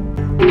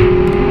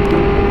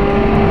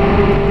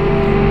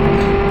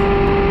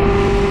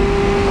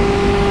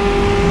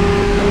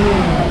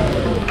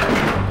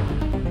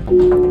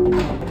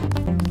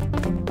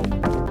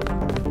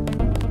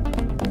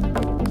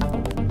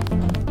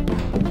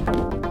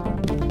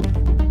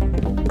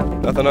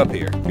 Nothing up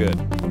here. Good.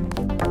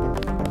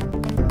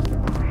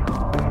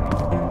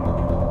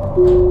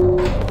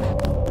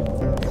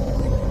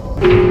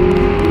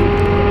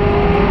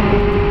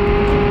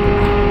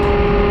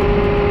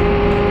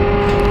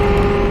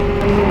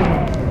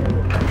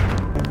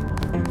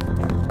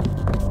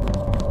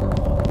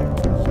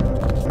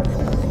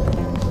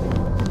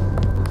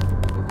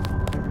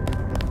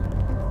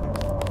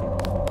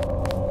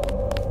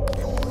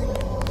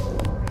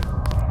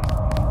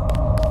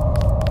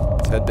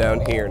 Let's head down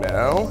here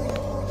now.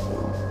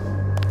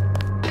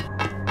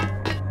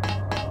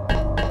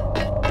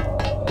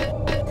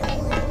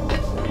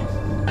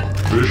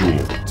 Visual.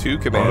 2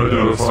 commandos.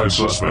 Unidentified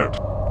suspect.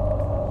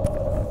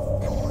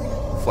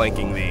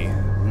 Flanking the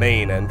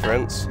main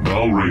entrance.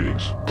 No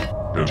readings.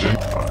 Continue.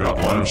 I've got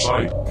line of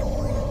sight.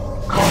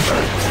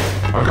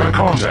 Contact. I've got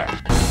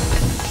contact.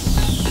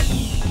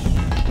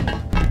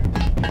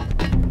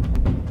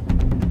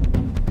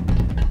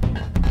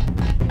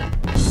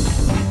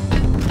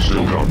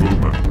 Still got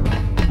movement.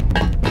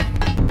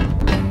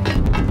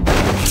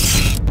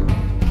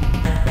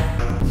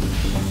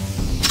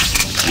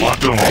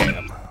 Locked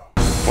on.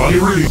 Funny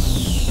reading.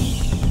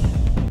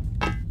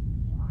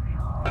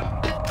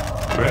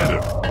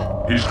 Bandit.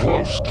 He's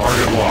close.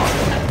 Target locked.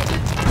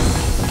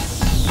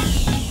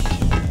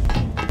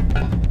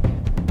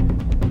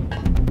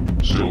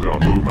 Still got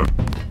movement.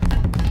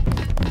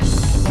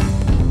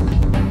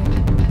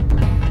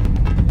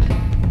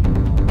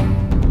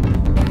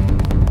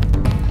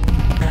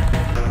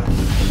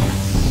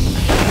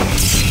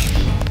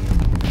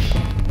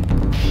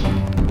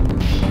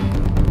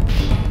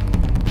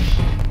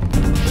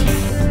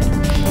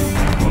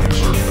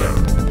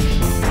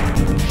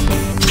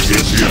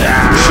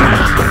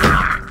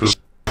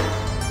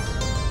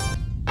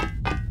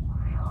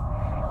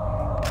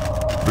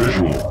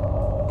 Visual.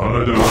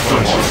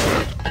 Unidentified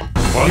suspect.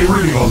 Funny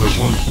reading on this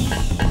one.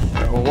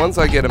 Well, once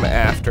I get him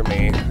after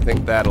me, I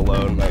think that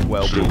alone might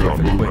well be worth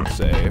a quick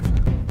save.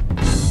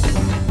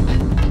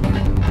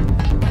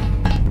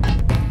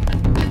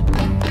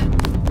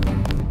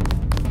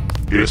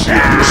 It's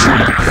the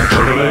sweep.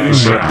 Terminating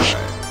sectors.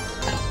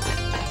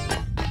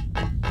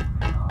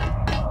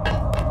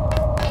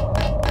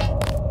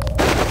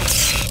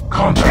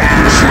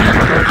 Contact the sweep. I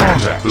got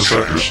contact the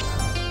sectors.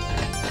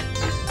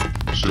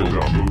 Still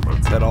got movement.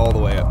 Let's head all the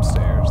way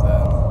upstairs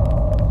then.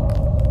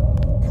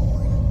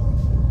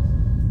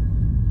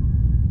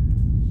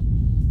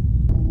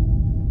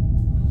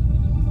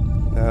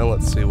 Now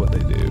let's see what they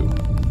do.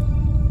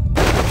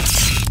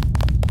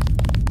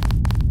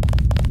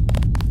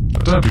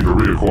 Attempting to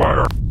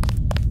reacquire.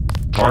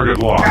 Target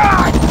locked.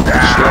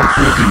 Step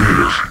 50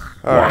 meters.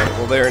 Alright,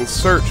 well they're in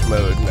search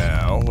mode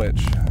now,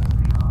 which...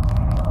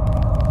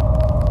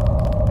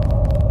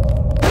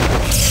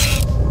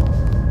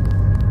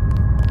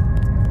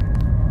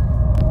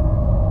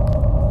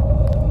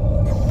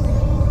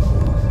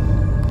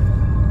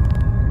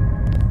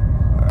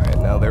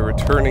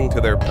 returning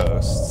to their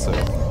posts, so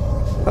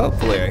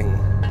hopefully I can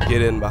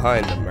get in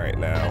behind them right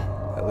now.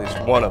 At least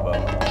one of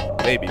them,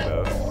 maybe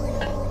both.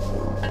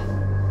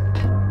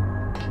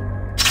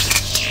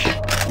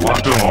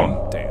 Locked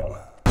on. Damn.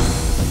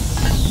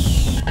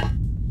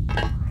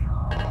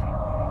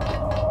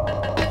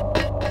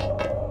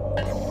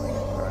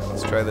 Alright,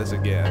 let's try this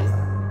again.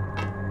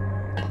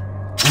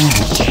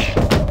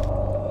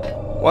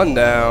 One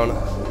down.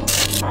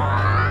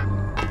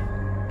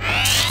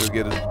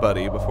 Get his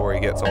buddy before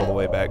he gets all the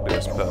way back to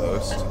his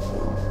post.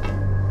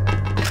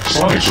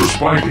 Sonics are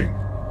spiking.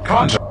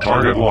 Contact.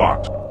 Target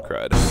locked.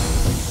 Crud.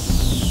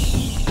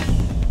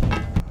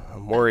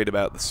 I'm worried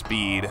about the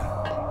speed.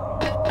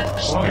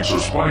 Sonics are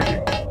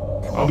spiking.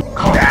 I'll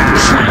contact the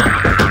sweep.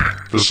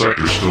 The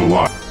sector's still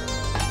locked.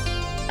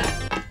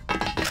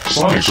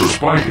 Sonics are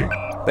spiking.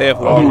 They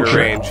have longer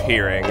range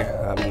hearing,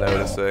 I'm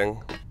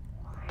noticing,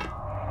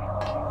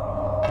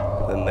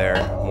 than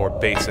their more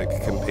basic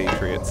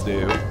compatriots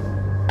do.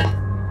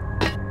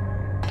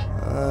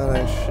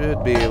 I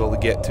should be able to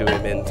get to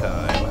him in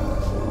time.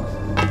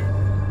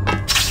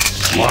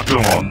 Locked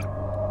on.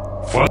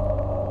 Fun.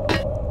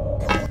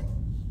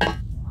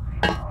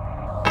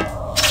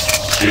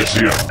 It's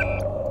him.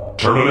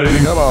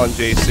 Terminating. Come on,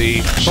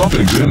 JC.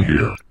 Something's in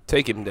here.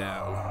 Take him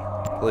down,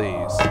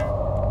 please.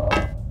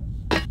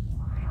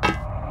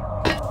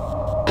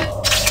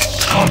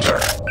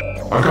 Contact.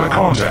 I got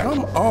contact.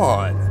 Come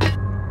on.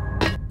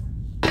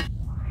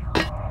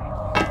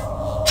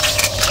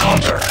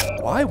 Contact.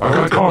 Why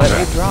won't it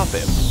let me drop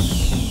him?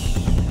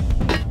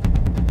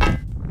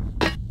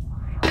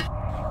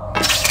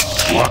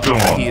 Locked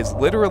on. He is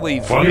literally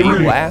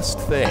the last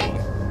thing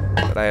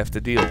that I have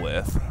to deal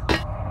with.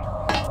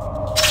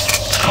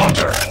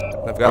 Contact.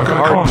 I've got the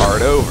hard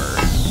part over.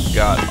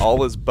 Got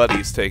all his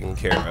buddies taken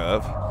care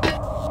of.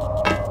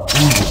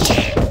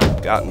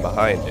 Gotten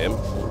behind him.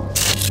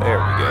 There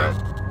we go.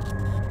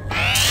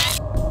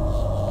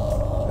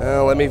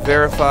 Now let me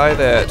verify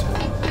that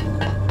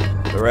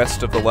the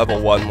rest of the level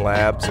 1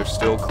 labs are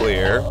still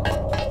clear.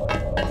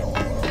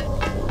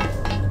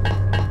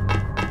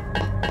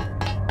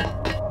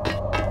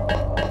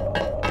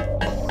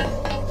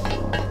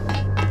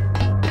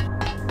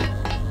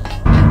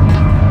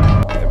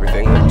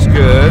 Everything looks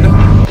good.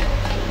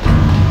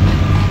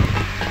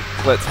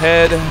 Let's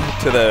head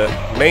to the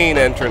main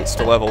entrance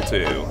to level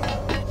 2.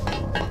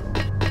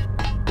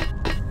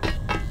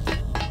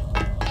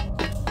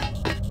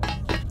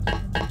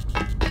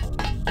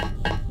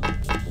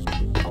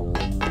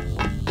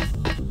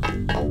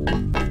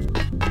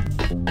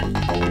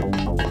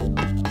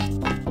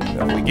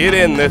 Get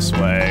in this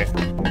way.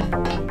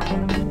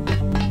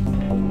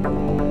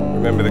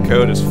 Remember, the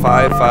code is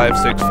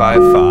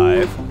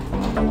 55655.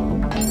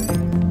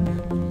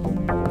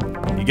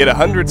 You get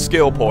 100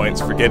 skill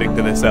points for getting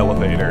to this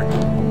elevator,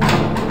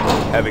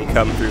 having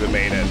come through the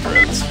main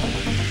entrance.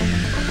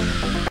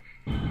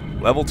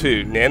 Level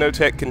 2,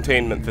 nanotech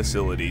containment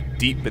facility,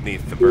 deep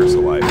beneath the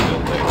VersaLife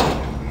building.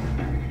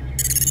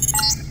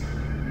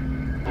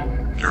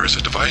 There is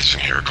a device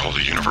in here called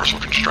a universal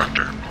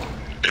constructor.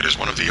 It is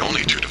one of the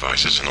only 2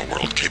 devices in the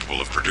world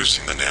capable of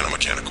producing the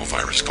nanomechanical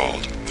virus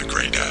called the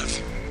Grey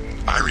Death.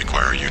 I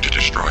require you to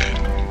destroy it.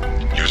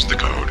 Use the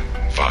code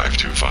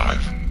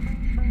 525.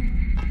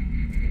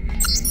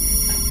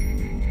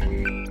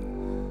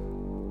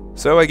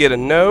 So I get a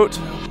note,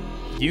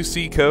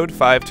 UC code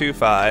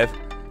 525,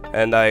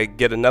 and I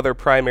get another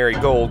primary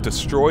goal,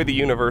 destroy the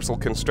universal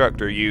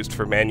constructor used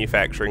for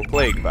manufacturing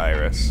plague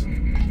virus.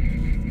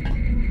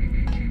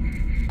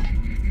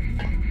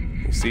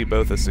 You see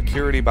both a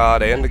security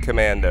bot and a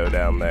commando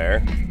down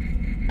there.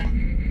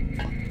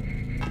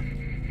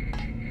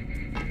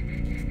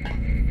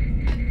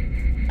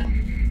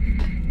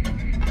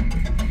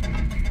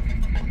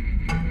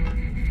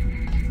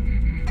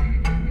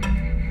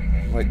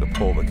 I'd like to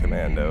pull the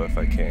commando if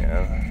I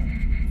can.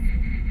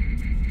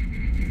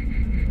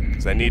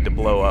 Because I need to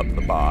blow up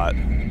the bot.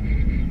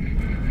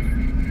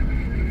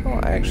 Well,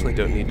 I actually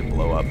don't need to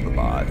blow up the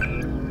bot.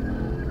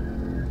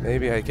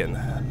 Maybe I can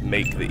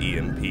make the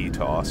EMP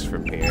toss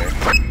from here.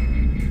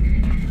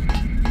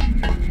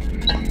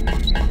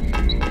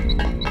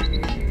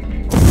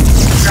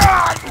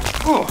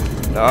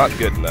 Not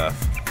good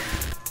enough.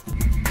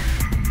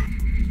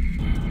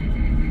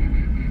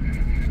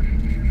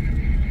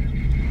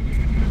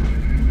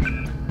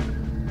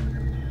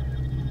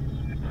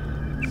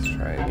 Let's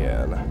try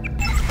again.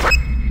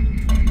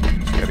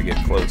 Just gotta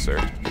get closer.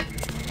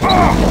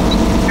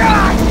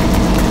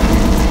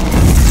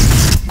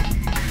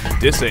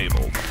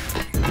 Disabled.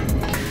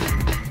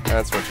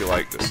 That's what you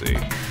like to see.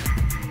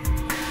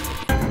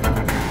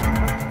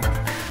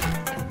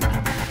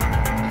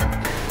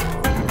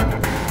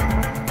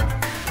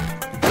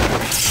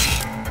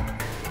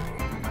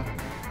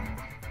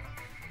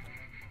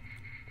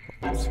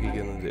 What's he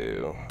gonna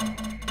do?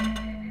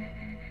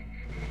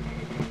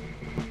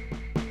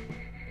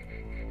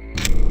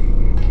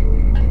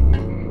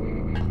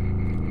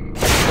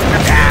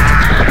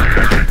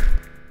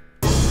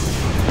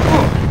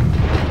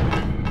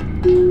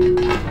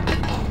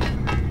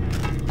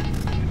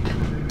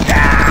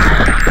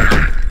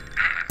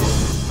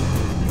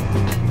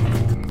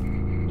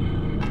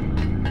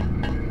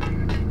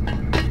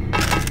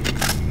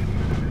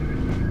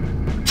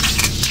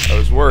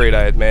 Worried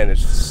I had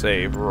managed to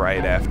save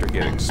right after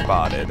getting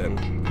spotted, and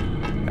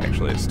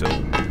actually it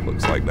still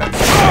looks like that's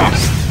the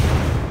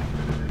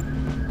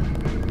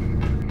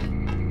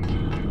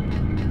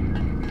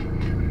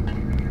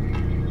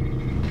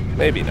case.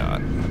 Maybe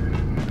not.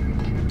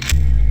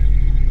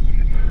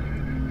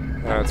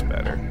 That's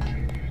better.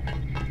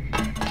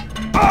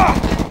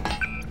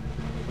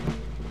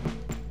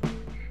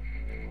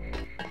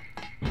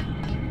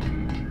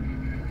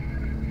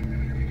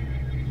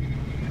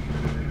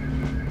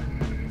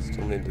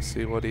 Need to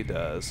see what he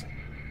does.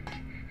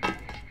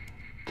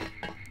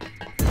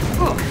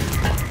 Come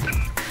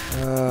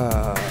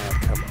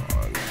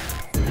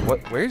on.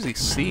 Where is he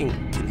seeing?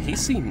 Can he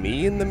see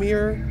me in the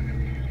mirror?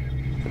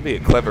 That'd be a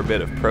clever bit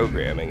of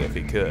programming if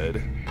he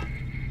could.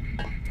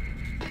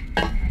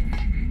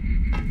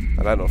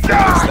 But I don't think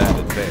it's that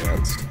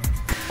advanced.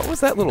 What was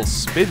that little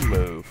spin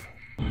move?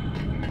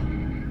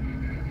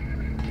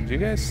 Did you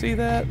guys see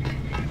that?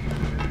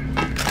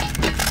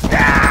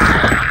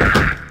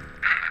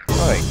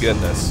 My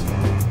goodness.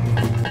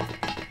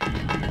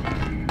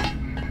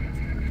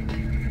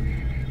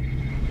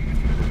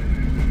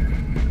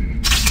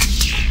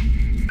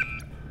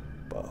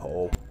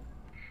 Butthole.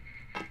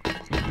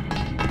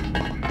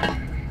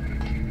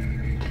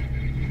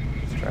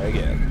 Let's try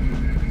again.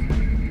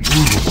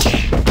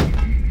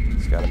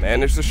 Just gotta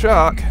manage the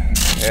shock,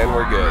 and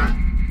we're good.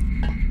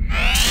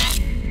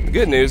 The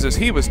good news is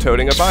he was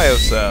toting a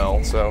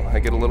biocell, so I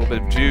get a little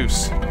bit of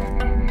juice.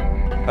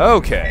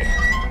 Okay.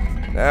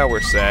 Now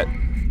we're set.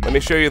 Let me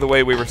show you the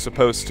way we were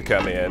supposed to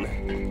come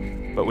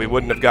in, but we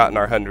wouldn't have gotten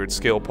our 100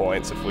 skill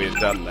points if we had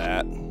done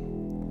that.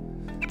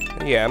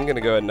 Yeah, I'm gonna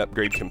go ahead and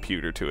upgrade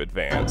computer to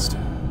advanced,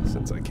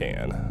 since I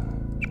can.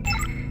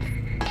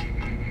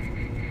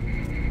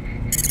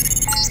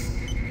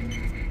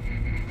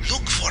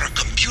 Look for a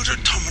computer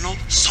terminal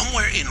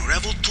somewhere in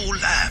Revel 2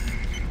 lab.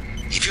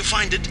 If you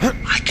find it,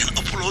 I can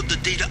upload the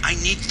data I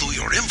need through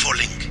your info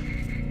link.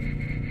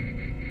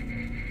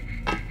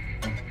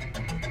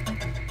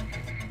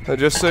 So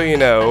just so you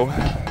know,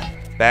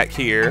 back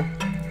here,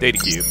 data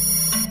cube.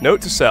 Note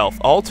to self,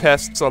 all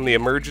tests on the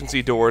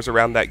emergency doors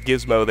around that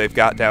gizmo they've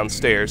got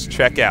downstairs,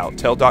 check out.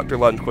 Tell Dr.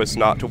 Lundquist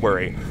not to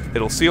worry.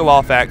 It'll seal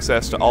off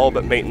access to all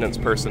but maintenance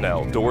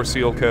personnel. Door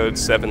seal code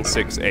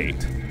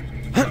 768.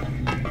 Come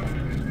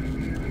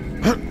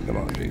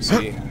on,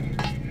 JC.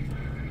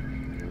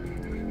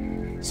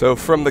 So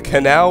from the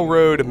Canal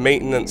Road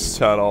maintenance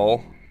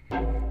tunnel,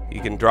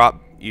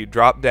 you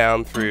drop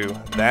down through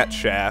that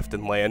shaft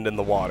and land in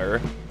the water.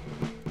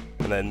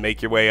 And then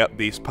make your way up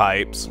these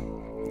pipes.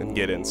 and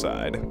get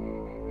inside.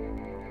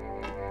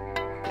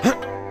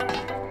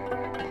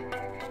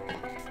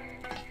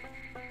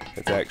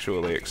 It's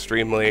actually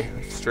extremely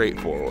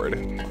straightforward.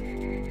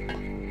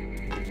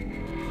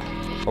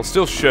 I'll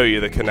still show you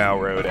the Canal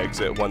Road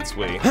exit once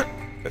we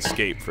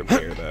escape from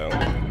here, though.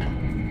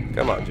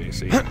 Come on,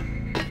 JC.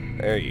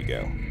 There you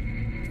go.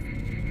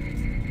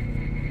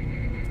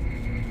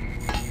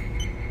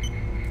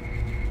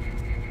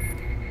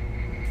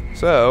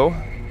 So,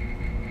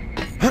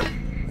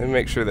 let me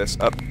make sure this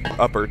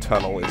upper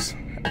tunnel is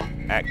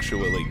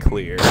actually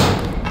clear.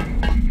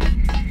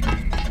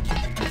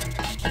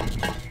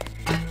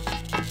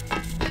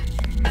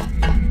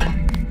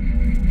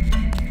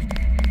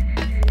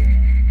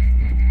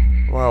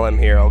 While I'm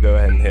here, I'll go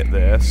ahead and hit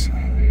this.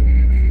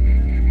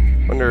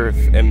 Wonder if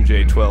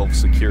MJ12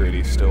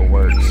 security still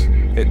works.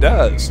 It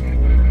does.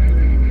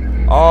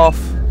 Off,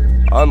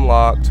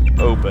 unlocked,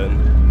 open,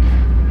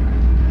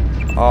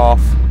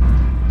 off,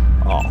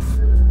 off.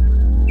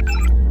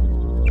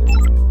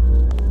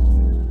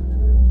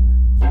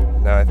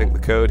 Now I think the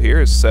code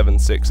here is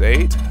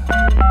 768.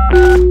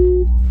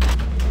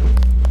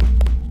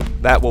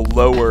 That will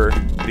lower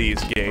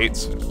these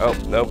gates. Oh,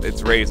 nope,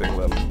 it's raising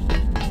them.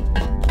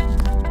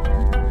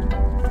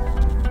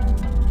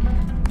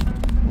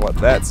 What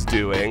that's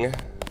doing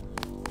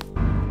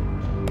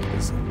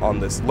is on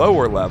this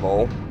lower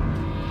level,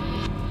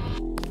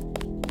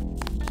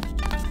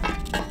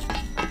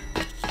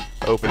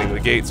 opening the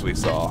gates we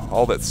saw.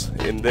 All that's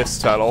in this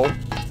tunnel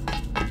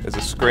is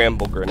a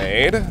scramble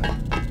grenade,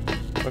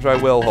 which I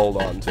will hold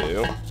on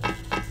to.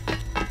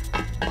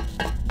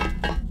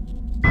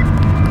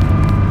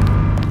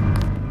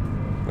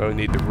 We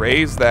need to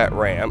raise that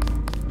ramp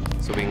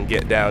so we can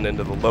get down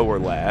into the lower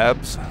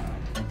labs.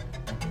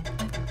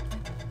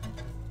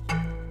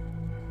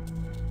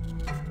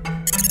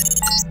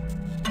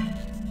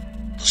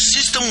 The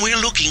system we're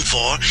looking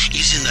for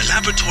is in the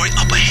laboratory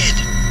up ahead.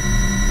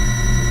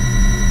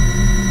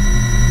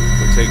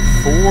 We take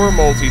 4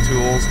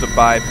 multi-tools to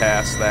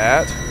bypass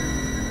that.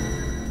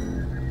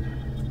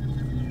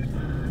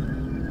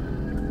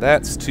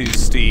 That's too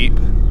steep,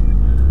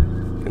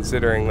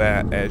 considering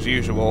that, as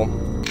usual,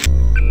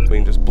 we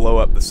can just blow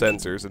up the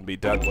sensors and be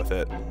done with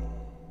it.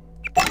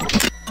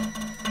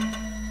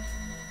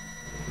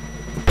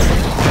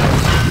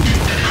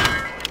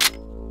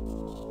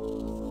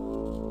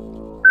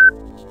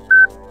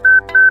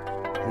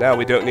 Now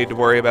we don't need to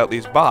worry about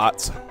these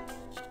bots.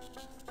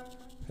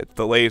 It's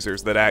the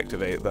lasers that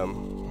activate them.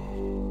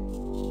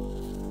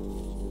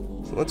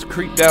 So let's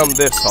creep down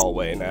this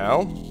hallway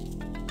now.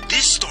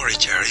 This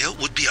storage area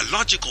would be a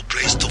logical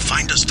place to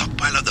find a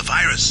stockpile of the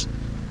virus.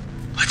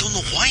 I don't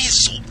know why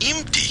it's so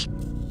empty.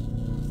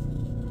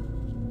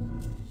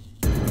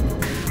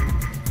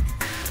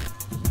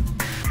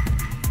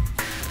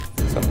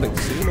 Something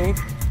see me?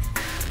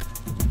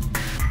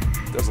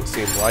 Doesn't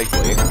seem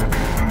likely.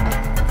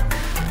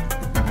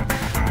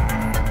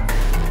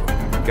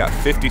 Got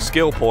 50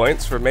 skill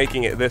points for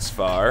making it this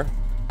far.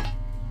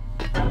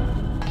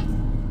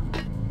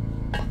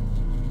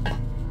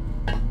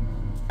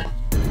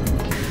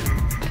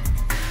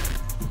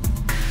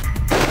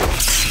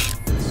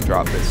 Let's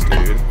drop this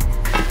dude.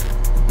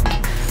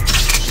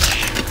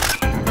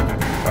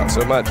 Not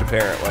so much,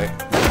 apparently.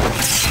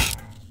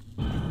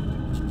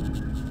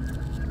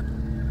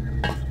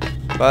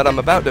 But I'm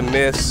about to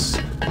miss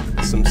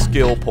some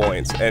skill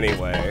points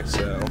anyway,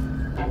 so...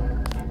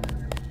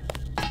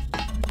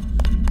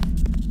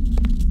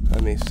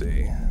 Let me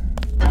see.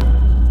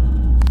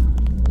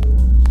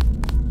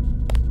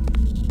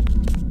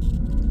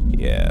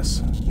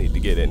 Yes, need to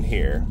get in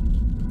here.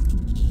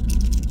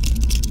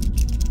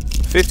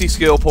 50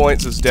 skill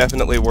points is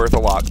definitely worth a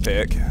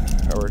lockpick,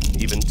 or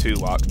even 2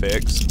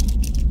 lockpicks.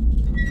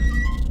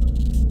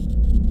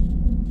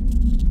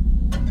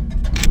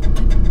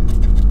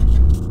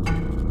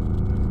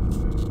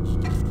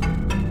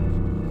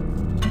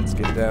 Let's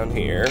get down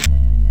here.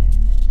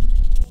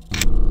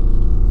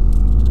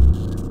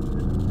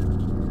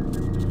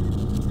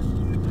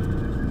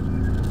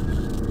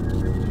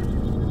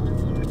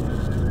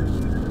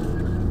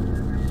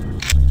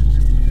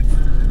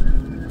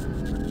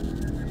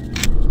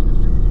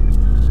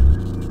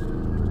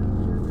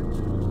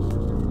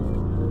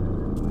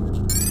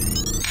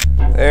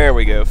 There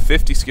we go,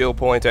 50 skill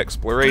point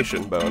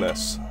exploration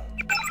bonus. So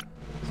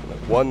I'm at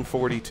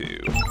 142.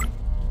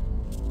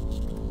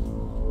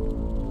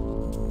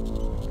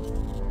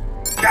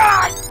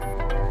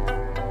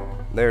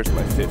 There's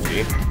my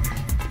 50.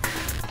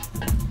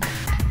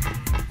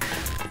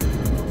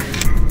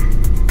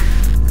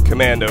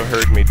 Commando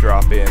heard me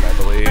drop in, I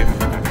believe.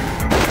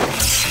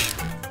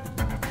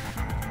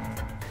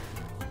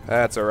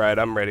 That's alright,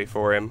 I'm ready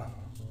for him.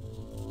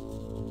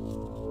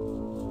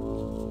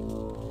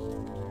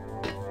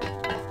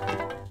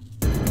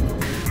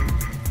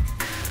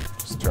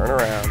 Turn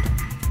around.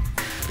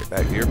 Get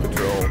back to your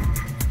patrol.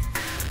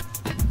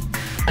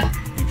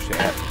 You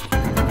shat.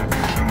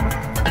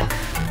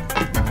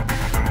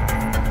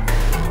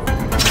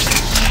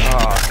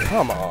 Aw,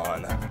 come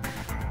on.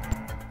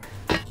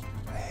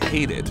 I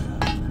hate it.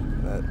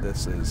 That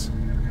this is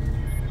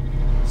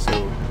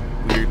so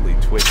weirdly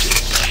twitchy.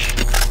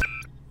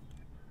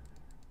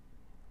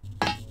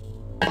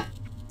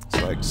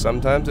 It's like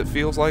sometimes it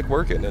feels like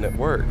working and it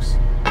works.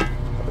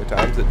 Other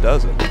times it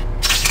doesn't.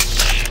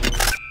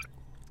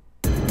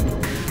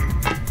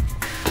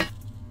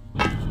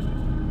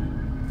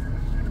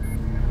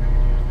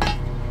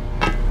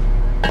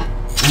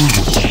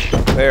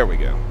 There we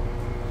go.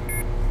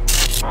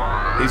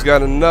 He's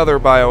got another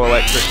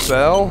bioelectric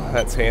cell.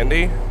 That's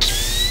handy.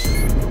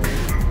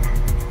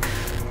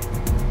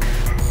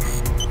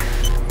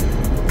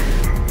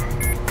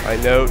 I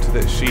note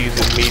that she's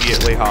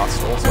immediately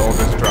hostile, so I'll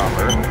just drop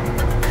her.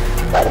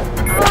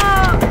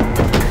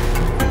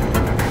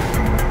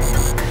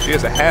 She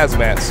has a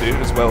hazmat suit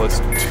as well as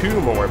 2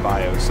 more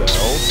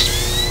biocells.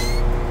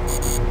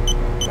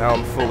 Now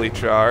I'm fully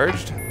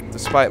charged,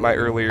 despite my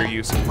earlier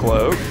use of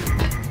cloak.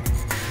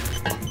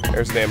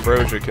 There's an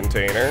ambrosia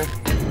container.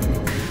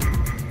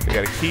 We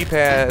got a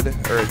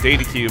keypad, or a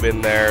data cube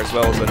in there, as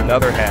well as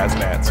another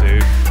hazmat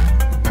suit.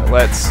 Now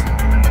let's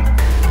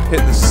hit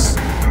the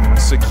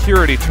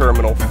security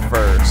terminal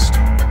first.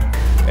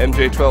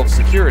 MJ12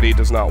 security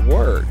does not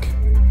work.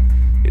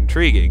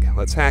 Intriguing.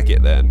 Let's hack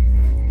it then.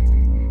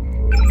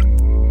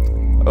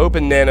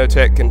 Open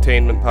nanotech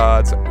containment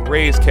pods.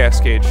 Raise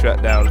cascade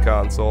shutdown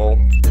console.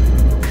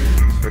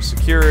 For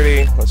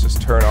security, let's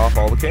just turn off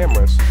all the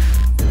cameras.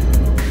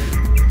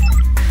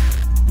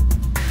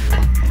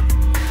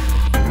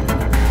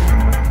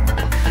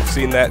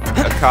 Seen that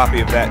a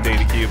copy of that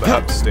data cube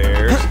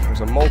upstairs.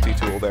 There's a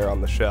multi-tool there on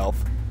the shelf.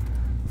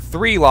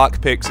 3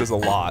 lockpicks is a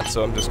lot,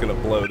 so I'm just gonna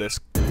blow this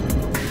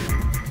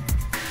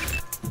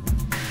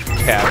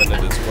cabinet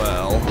as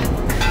well.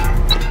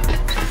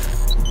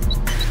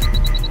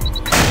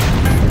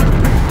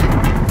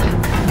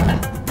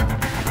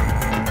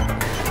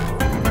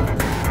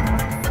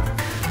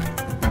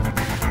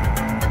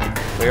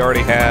 We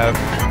already have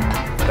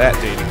that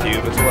data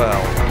cube as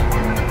well.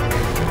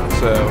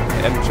 So,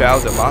 M-Chow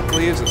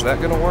Democles, is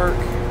that gonna work?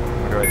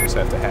 Or do I just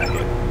have to hack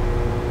it?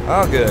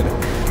 Oh, good.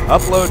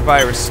 Upload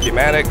virus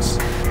schematics.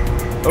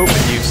 Open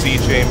UC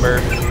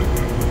chamber.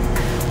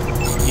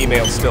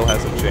 Email still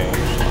hasn't changed.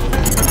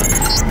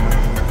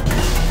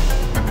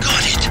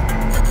 Got it.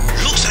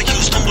 Looks like you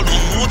stumbled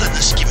on more than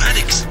the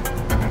schematics.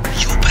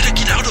 You better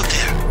get out of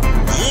there.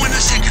 More in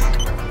a second.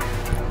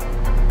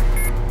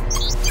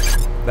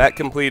 That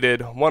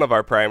completed one of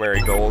our primary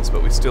goals,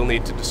 but we still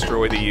need to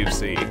destroy the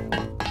UC.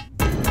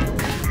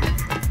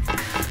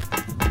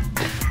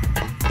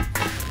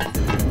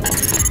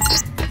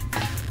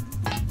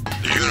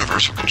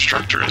 Universal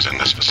Constructor is in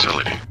this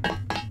facility.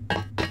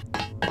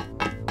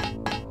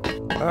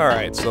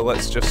 Alright, so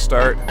let's just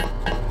start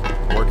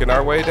working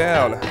our way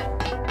down.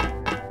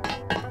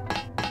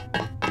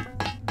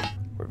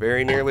 We're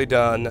very nearly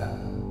done.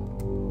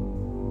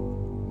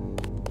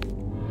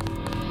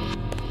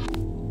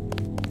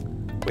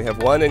 We have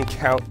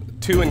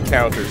 2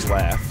 encounters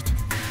left.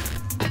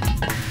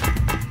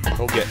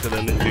 We'll get to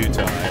them in due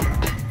time.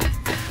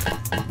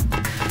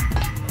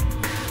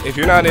 If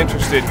you're not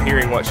interested in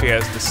hearing what she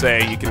has to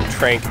say, you can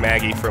trank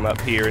Maggie from up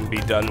here and be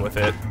done with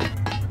it.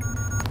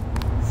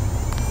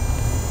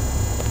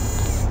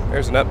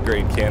 There's an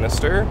upgrade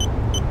canister.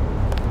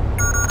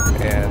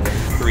 And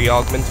 3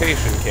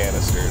 augmentation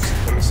canisters.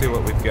 Let me see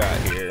what we've got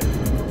here.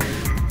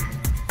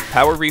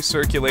 Power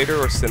recirculator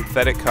or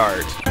synthetic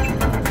heart.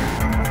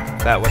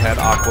 That one had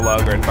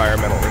aqualung or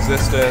environmental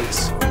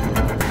resistance.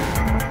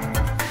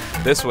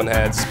 This one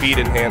had speed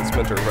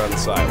enhancement or run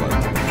silent.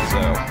 So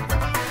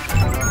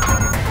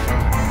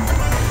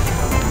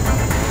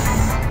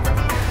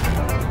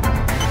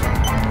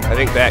I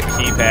think that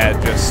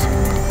keypad just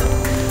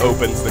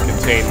opens the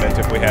containment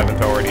if we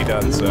haven't already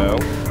done so.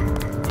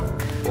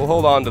 We'll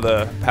hold on to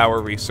the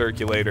power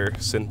recirculator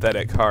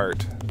synthetic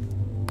heart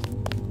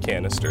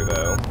canister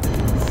though.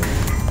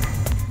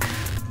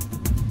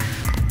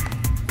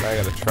 I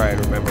gotta try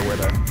and remember where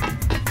the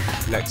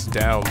next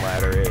down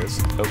ladder is.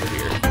 Over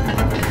here.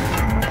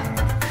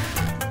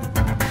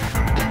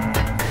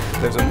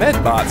 There's a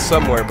medbot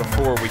somewhere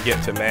before we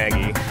get to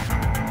Maggie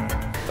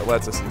that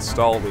lets us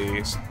install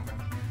these.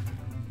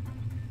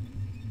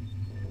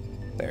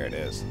 There it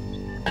is.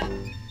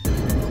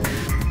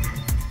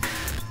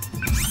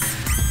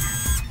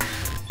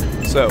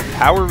 So,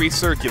 power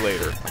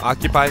recirculator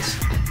occupies...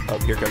 Oh,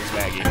 here comes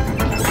Maggie.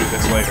 We'll do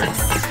this later.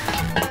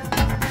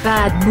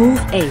 Bad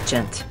move,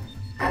 Agent.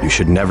 You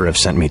should never have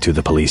sent me to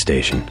the police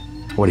station.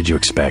 What did you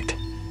expect?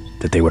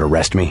 That they would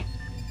arrest me?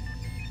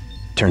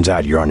 Turns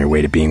out you're on your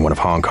way to being one of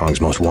Hong Kong's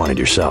most wanted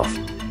yourself.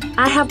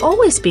 I have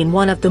always been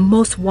one of the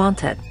most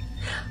wanted.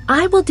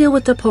 I will deal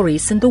with the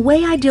police in the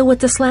way I deal with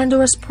the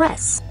slanderous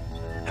press.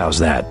 How's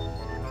that?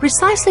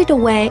 Precisely the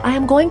way I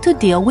am going to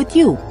deal with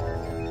you.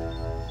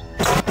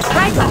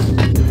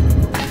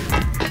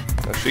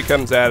 Now she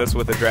comes at us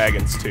with a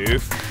dragon's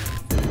tooth.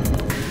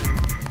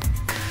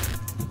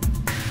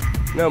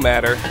 No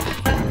matter.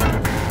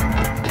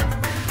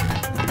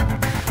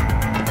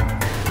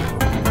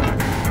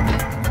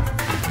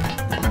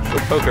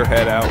 She'll poke her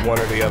head out one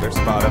or the other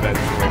spot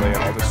eventually, and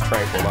I'll just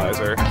tranquilize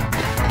her.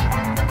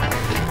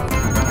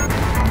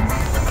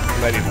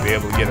 Might even be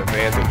able to get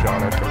advantage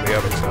on her from the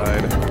other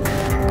side.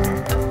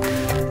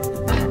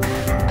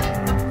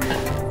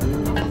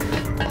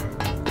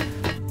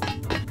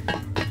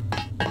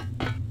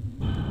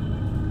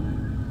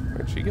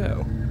 Where'd she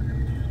go?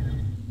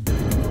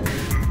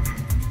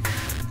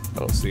 I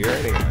don't see her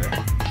anywhere.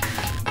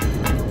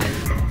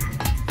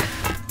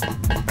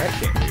 That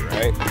can't be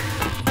right.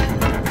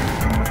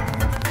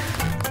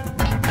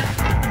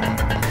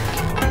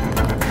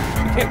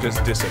 She can't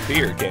just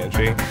disappear, can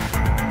she?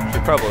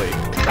 She's probably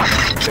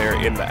there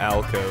in the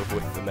alcove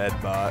with the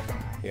medbot.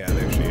 Yeah,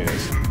 there she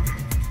is.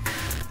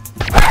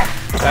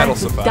 That'll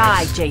suffice.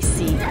 Die,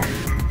 JC.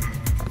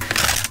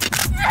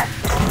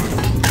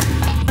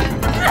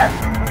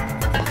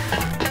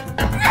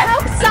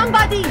 Help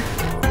somebody!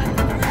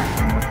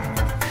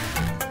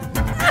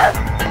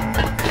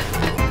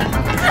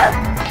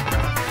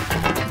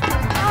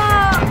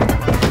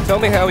 Tell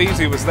me how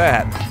easy was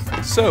that?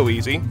 So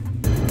easy.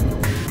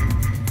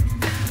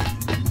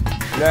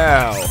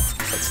 Now,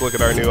 let's look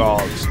at our new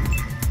AUGs.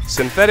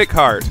 Synthetic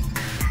heart.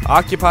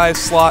 Occupies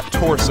slot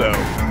torso.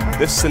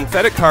 This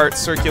synthetic heart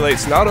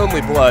circulates not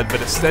only blood,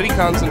 but a steady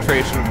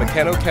concentration of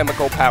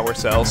mechanochemical power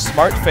cells,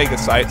 smart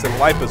phagocytes, and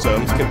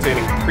liposomes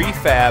containing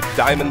prefab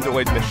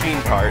diamondoid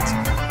machine parts,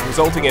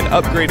 resulting in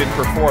upgraded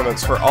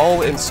performance for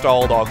all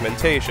installed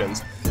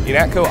augmentations.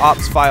 UNATCO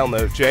Ops file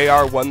note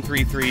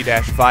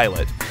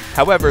JR133-Violet.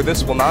 However,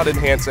 this will not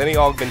enhance any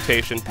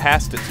augmentation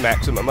past its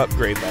maximum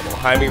upgrade level.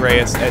 Jaime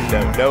Reyes,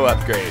 endnote, no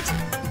upgrades.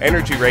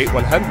 Energy rate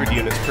 100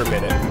 units per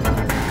minute.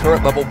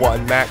 Current level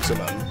 1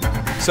 maximum.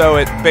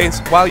 So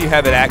while you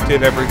have it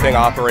active, everything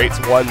operates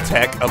one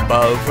tech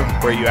above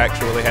where you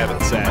actually have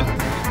it set.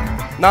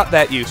 Not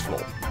that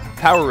useful.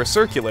 Power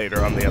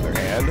recirculator, on the other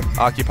hand,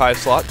 occupies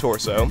slot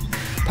torso.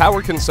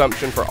 Power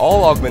consumption for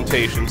all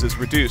augmentations is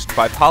reduced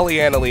by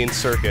polyaniline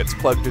circuits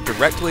plugged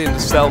directly into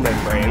cell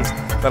membranes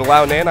that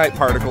allow nanite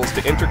particles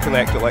to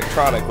interconnect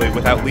electronically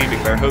without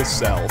leaving their host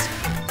cells.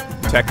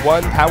 Tech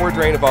 1, power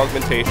drain of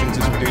augmentations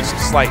is reduced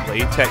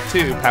slightly. Tech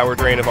 2, power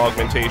drain of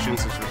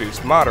augmentations is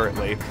reduced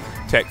moderately.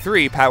 Tech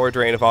 3, power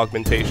drain of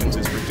augmentations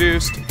is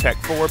reduced. Tech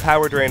 4,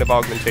 power drain of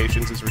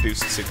augmentations is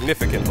reduced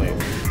significantly.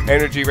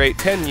 Energy rate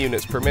 10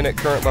 units per minute,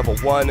 current level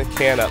 1,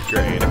 can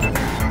upgrade.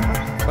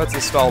 Let's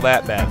install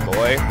that bad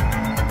boy.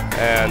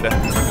 And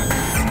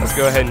let's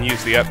go ahead and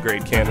use the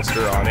upgrade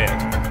canister on it.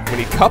 When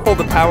you couple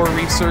the power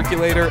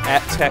recirculator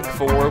at Tech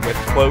 4 with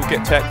Cloak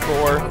at Tech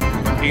 4,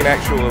 you can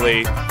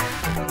actually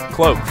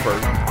cloak for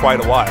quite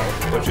a while,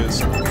 which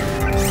is...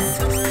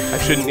 I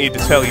shouldn't need to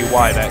tell you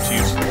why that's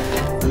useful.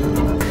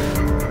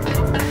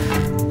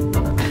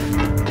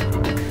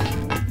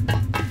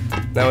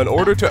 Now, in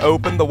order to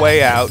open the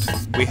way out,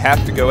 we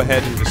have to go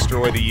ahead and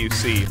destroy the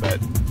UC, but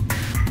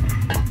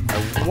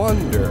I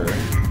wonder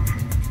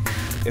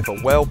if a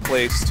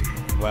well-placed...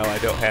 Well, I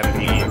don't have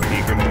any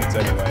EMP grenades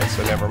anyway,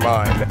 so never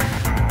mind.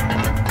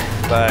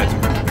 But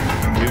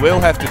we will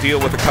have to deal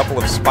with a couple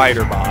of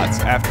spider bots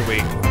after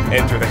we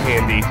enter the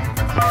handy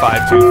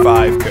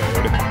 525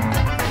 code.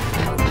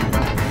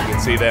 You can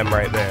see them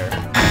right there.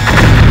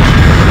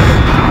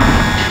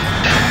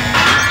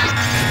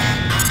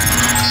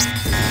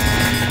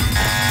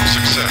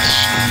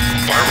 Success.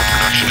 Viral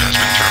production has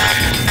been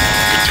terminated.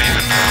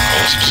 Containment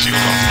protocols have sealed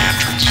off the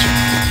entrance.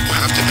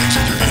 We'll have to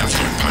exit through the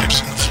effluent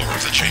pipes in the floor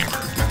of the chamber.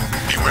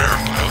 Beware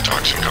of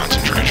biotoxin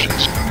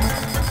concentrations.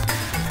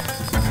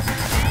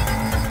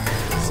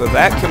 So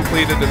that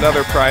completed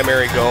another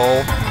primary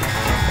goal.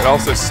 It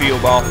also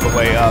sealed off the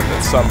way up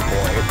at some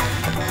point.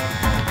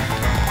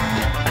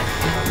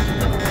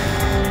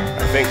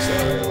 I think so,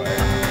 anyway.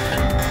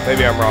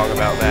 Maybe I'm wrong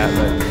about that,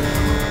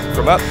 but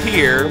from up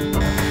here,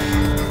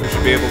 we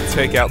should be able to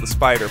take out the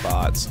spider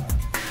bots.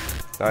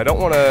 Now, I don't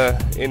want to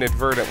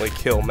inadvertently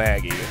kill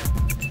Maggie.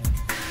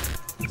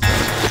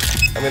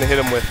 So I'm going to hit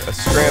him with a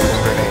scramble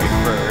grenade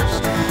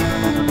first.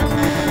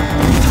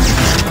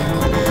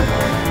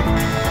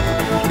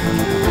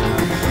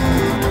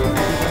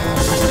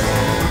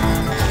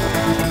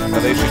 Now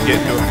they should get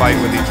into a fight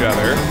with each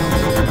other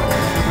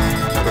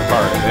for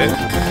part of it.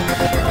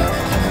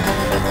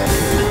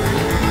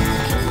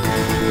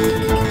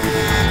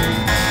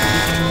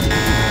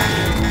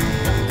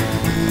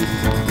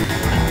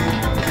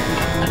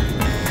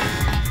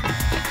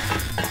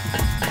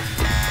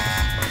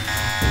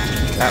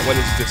 That one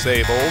is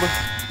disabled.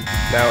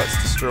 Now it's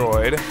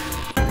destroyed.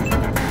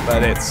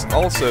 But it's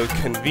also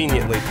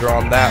conveniently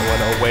drawn that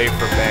one away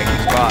from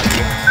Maggie's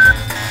body.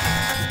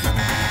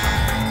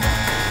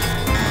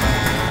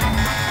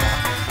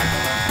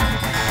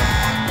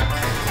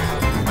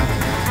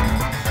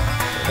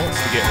 It wants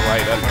to get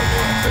right under me,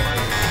 I think.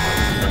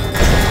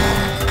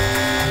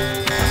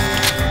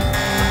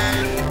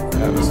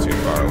 That was too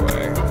far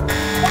away.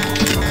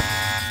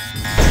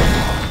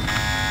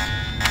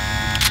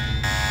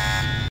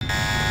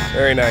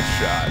 Very nice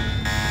shot.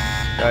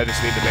 I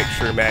just need to make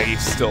sure Maggie's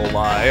still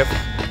alive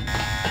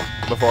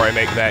before I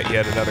make that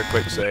yet another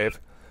quick save.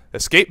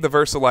 Escape the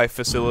VersaLife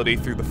facility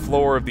through the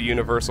floor of the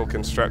Universal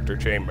Constructor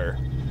Chamber.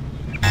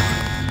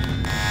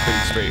 Pretty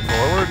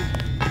straightforward.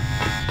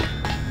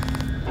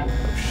 Oh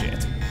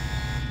shit.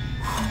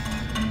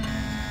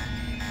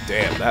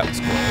 Damn, that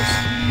was close.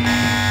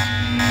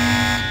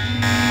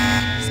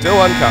 Still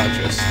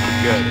unconscious.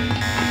 Good.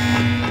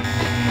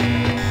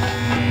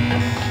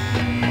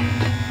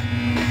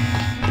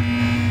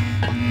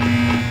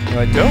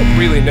 I don't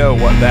really know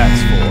what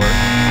that's for.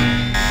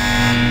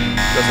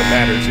 Doesn't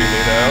matter to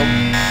me, though.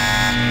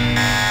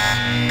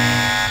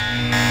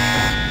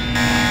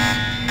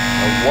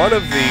 Now, one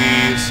of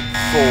these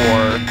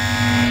 4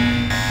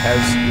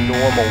 has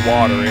normal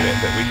water in it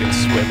that we can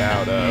swim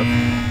out of.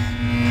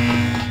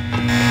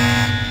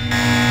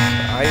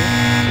 I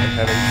am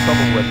having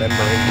trouble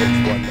remembering which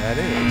one that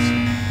is.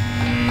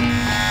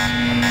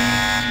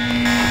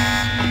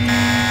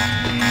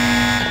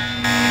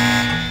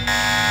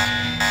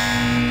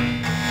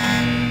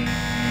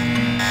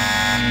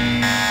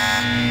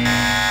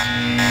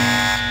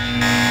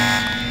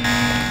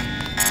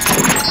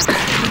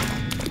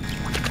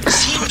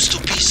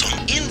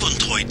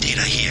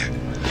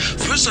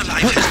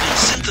 VersaLife has been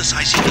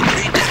synthesizing the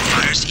Grey Death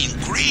fires in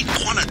great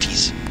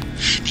quantities.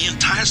 The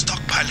entire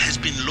stockpile has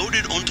been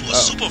loaded onto a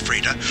super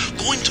freighter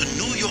going to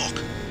New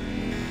York.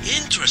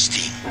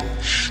 Interesting.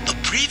 The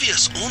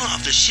previous owner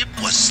of the ship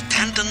was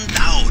Stanton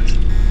Dowd.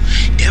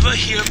 Ever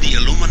hear of the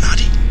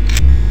Illuminati?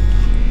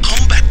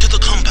 Come back to the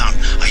compound.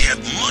 I have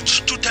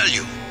much to tell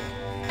you.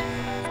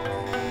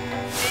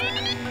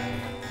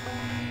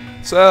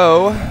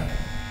 So,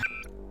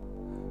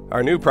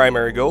 our new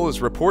primary goal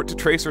is report to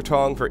Tracer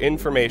Tong for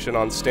information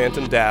on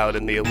Stanton Dowd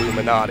and the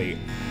Illuminati.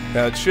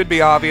 Now, it should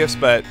be obvious,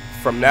 but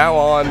from now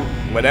on,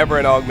 whenever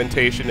an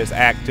augmentation is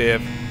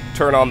active,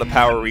 turn on the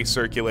power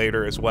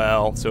recirculator as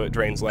well, so it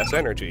drains less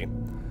energy.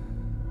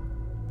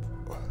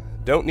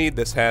 Don't need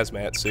this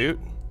hazmat suit,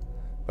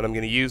 but I'm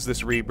going to use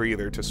this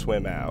rebreather to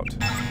swim out.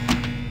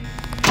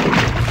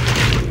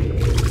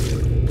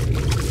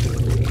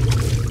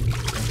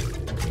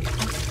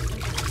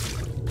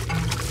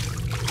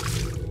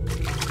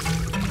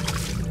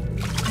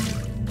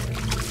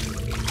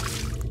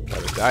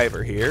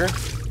 Diver here.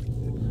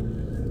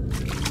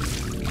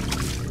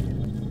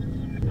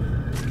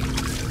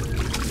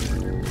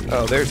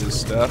 Oh, there's his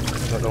stuff.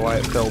 I don't know why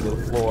it fell to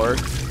the floor.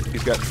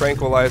 He's got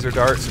tranquilizer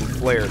darts and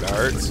flare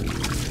darts.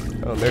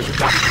 Oh, and there's a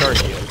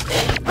Carkian.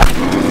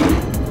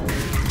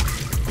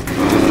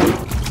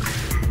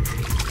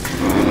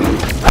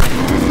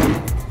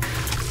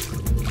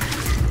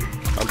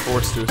 I'm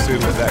forced to assume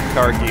that that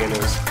Carkian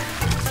is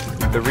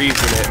the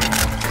reason it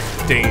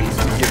deigns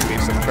to give me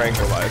some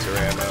tranquilizer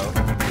ammo.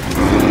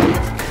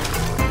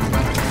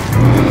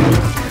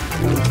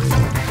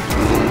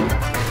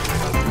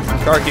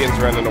 Carkian's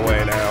running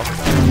away now.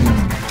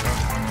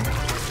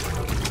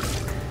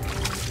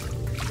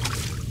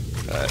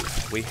 But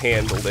we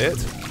handled it,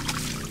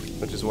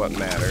 which is what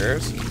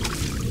matters.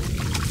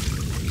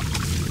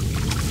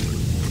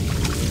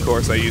 Of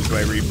course, I used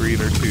my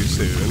rebreather too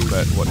soon,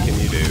 but what can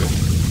you do?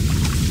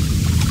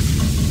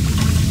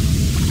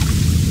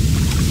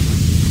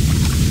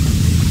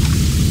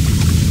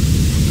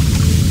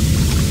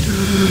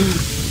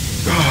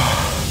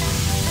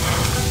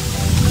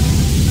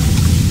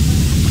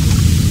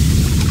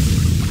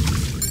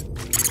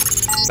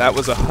 That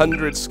was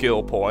 100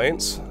 skill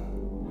points.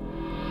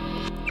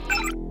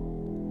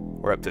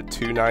 We're up to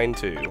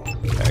 292.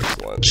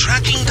 Excellent.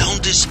 Tracking down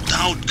this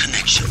Dowd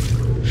connection.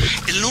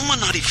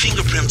 Illuminati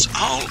fingerprints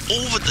all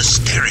over the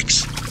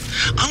Sterix.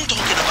 I'm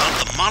talking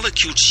about the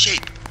molecule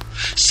shape.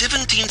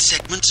 17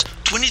 segments,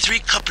 23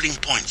 coupling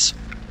points.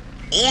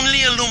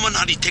 Only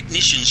Illuminati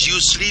technicians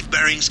use sleeve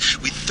bearings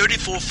with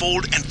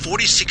 34-fold and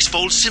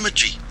 46-fold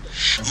symmetry.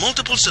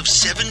 Multiples of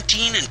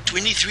 17 and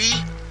 23?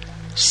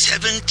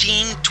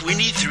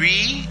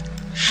 1723?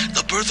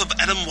 The birth of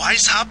Adam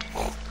Weishaupt?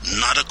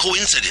 Not a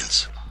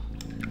coincidence.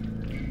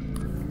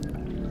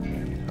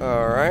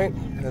 Alright,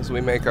 as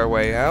we make our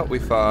way out, we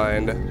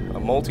find a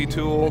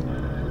multi-tool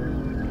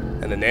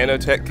and a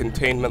nanotech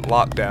containment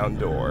lockdown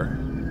door.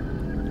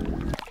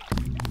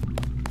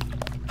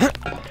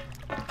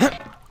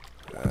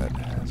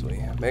 As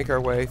we make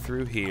our way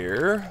through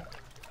here,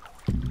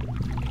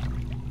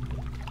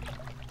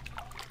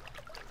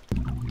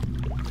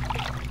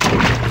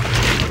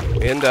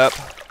 we end up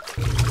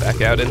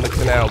back out in the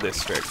Canal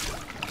District.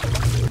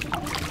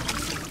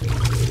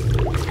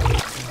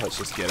 Let's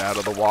just get out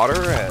of the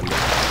water and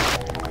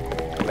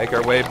make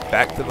our way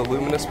back to the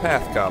Luminous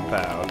Path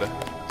compound.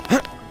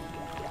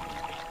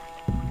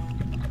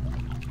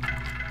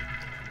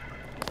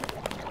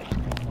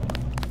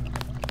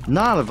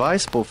 Not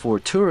advisable for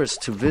tourists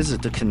to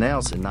visit the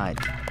canals at night.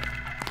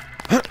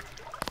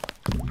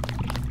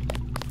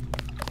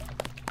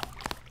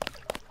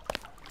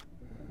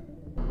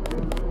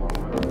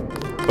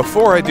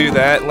 Before I do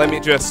that, let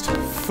me just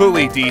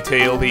fully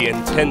detail the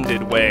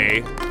intended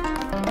way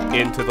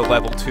into the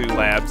level 2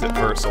 labs at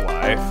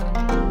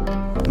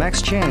VersaLife.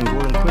 Max Chang,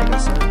 Gordon Quick,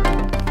 sir.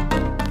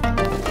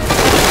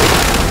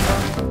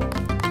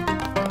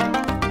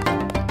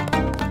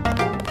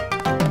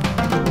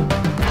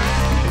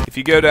 If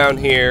you go down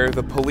here,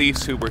 the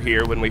police who were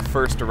here when we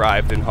first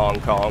arrived in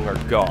Hong Kong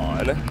are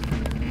gone.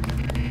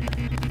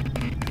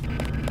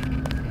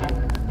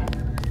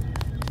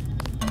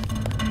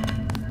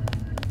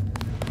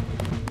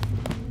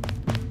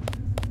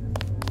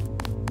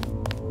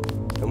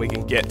 And we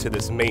can get to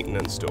this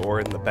maintenance door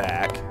in the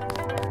back.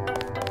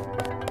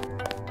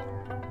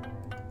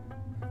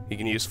 You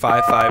can use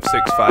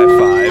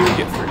 55655 to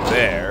get through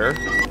there.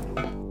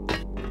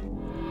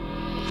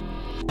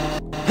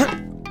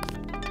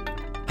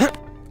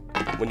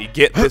 When you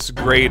get this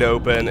grate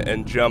open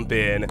and jump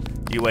in,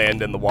 you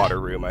land in the water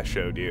room I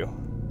showed you.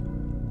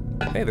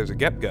 Hey, there's a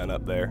Gep gun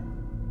up there.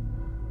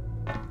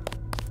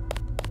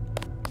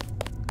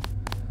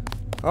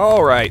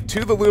 Alright,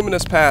 to the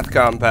Luminous Path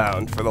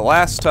compound for the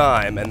last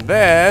time, and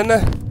then,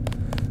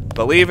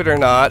 believe it or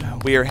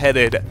not, we are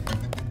headed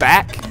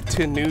back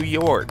to New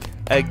York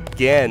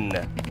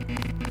again.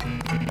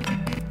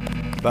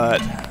 But,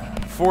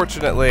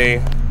 fortunately,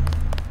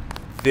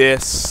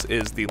 this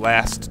is the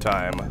last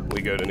time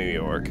we go to New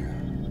York.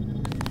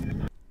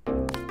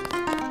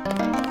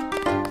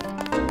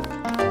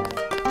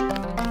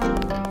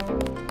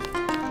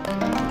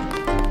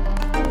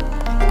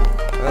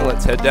 Well,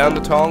 let's head down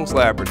to Tong's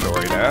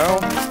laboratory now.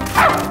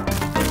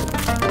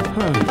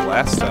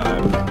 Last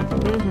time.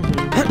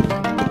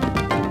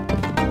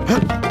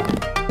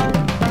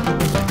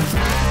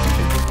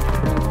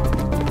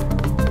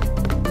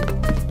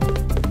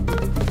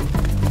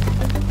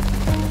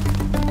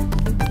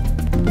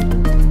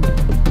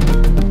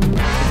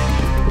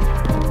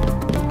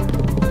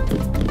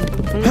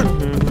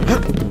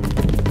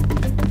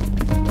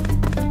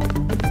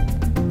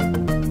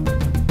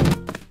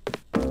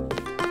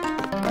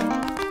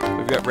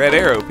 Red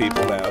Arrow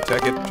people now.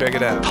 Check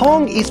it out.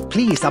 Tong is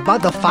pleased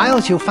about the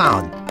files you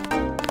found.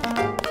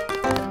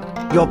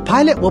 Your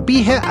pilot will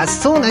be here as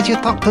soon as you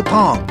talk to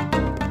Tong.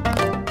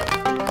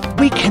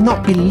 We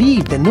cannot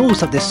believe the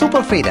news of the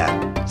super freighter.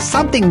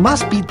 Something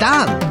must be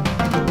done.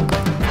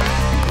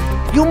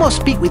 You must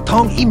speak with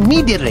Tong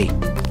immediately.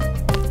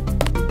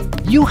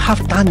 You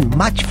have done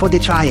much for the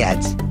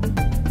Triads.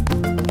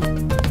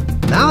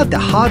 Now the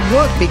hard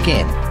work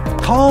begins.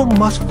 Tong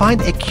must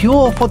find a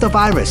cure for the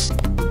virus.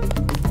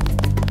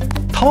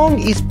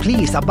 Tong is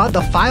pleased about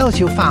the files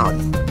you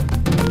found.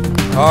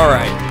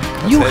 Alright.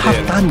 You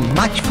have done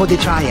much for the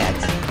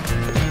Triads.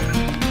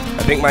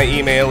 I think my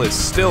email is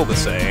still the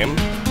same.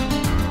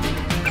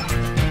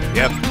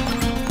 Yep.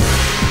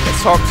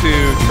 Let's talk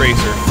to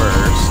Tracer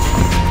first.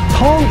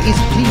 Tong is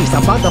pleased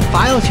about the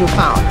files you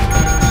found.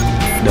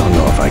 Don't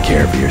know if I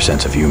care for your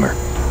sense of humor.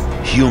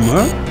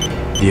 Humor?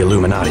 The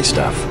Illuminati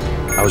stuff.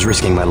 I was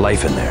risking my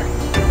life in there.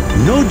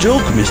 No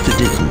joke, Mr.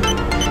 Ditton.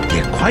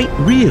 They're quite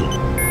real.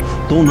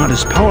 Though not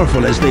as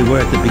powerful as they were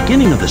at the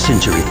beginning of the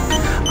century.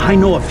 I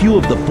know a few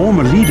of the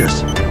former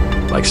leaders.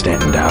 Like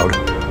Stanton Dowd?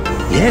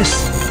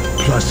 Yes,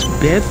 plus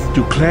Beth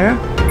Duclair,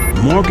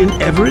 Morgan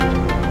Everett.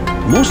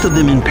 Most of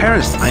them in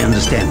Paris, I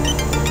understand.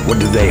 What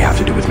do they have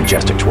to do with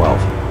Majestic 12?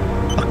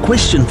 A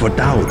question for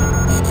Dowd.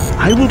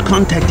 I will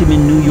contact him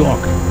in New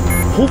York.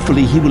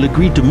 Hopefully he will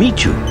agree to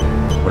meet you.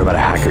 What about a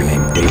hacker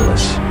named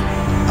Daedalus?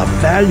 A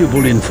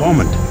valuable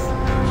informant.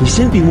 He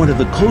sent me one of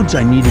the codes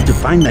I needed to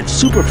find that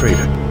super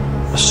freighter.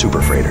 A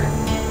super freighter.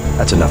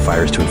 That's enough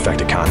virus to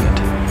infect a continent.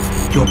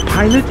 Your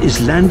pilot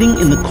is landing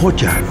in the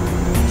courtyard.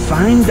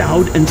 Find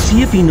out and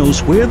see if he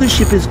knows where the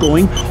ship is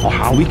going or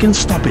how we can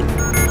stop it.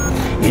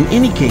 In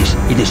any case,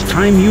 it is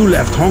time you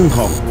left Hong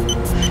Kong.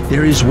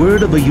 There is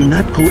word of a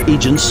UNATCO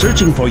agent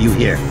searching for you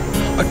here.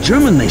 A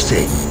German, they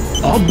say.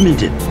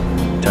 Augmented.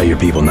 Tell your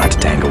people not to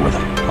tangle with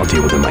him. I'll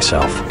deal with him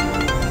myself.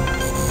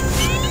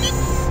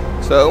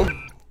 So,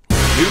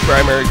 new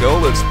primary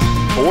goal is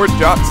board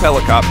Jock's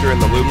helicopter in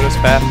the Luminous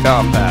Path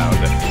compound.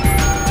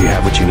 Do you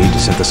have what you need to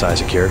synthesize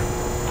a cure?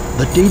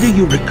 The data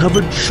you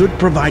recovered should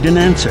provide an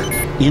answer,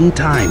 in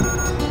time.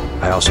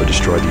 I also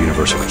destroyed the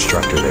universal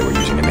constructor they were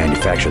using to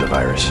manufacture the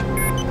virus.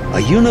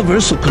 A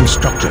universal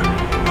constructor?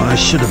 I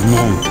should have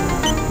known.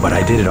 But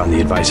I did it on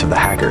the advice of the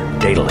hacker,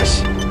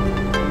 Daedalus.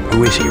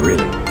 Who is he,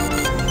 really?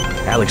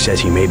 Alex says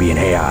he may be an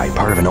AI,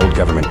 part of an old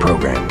government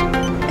program.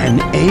 An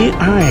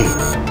AI?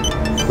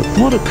 The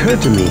thought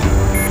occurred to me,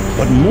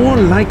 but more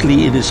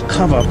likely it is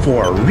cover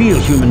for a real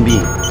human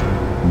being.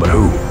 But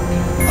who?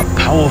 A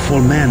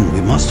powerful man, we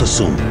must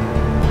assume.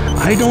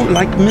 I don't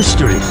like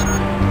mysteries,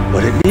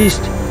 but at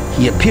least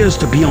he appears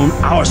to be on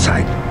our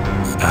side.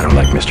 I don't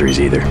like mysteries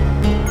either.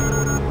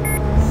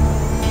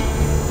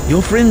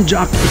 Your friend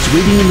Jock is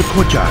waiting in the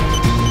courtyard.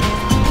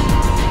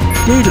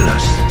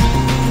 Daedalus.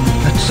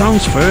 That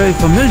sounds very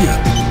familiar.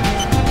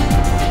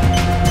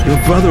 Your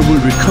brother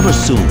will recover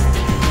soon.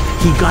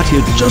 He got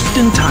here just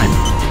in time.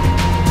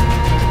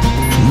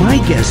 My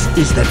guess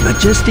is that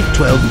Majestic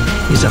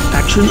 12 is a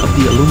faction of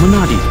the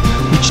Illuminati,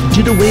 which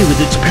did away with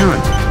its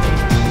parent.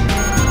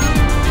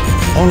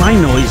 All I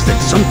know is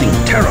that something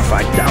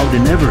terrified Dowd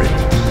and Everett.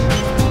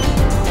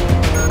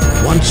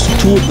 Once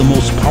two of the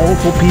most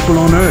powerful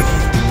people on Earth.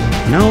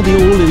 Now the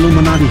old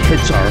Illuminati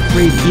heads are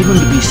afraid even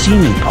to be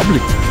seen in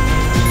public.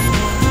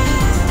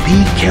 Be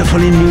careful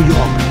in New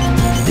York.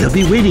 They'll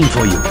be waiting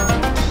for you.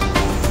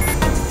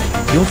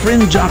 Your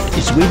friend Jock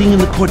is waiting in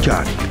the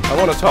courtyard. I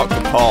want to talk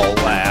to Paul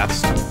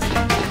last.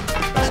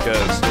 That's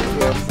because, you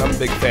know, I'm a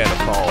big fan of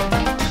Paul.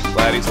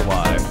 Glad he's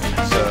alive.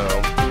 So,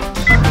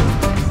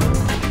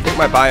 I think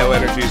my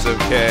bioenergy's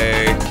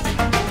okay.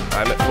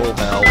 I'm at full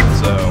health,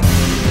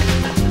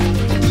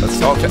 so let's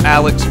talk to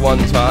Alex one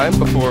time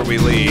before we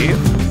leave.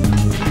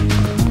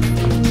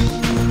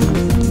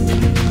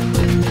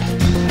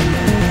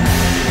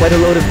 Quite a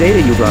load of data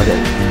you brought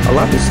in. A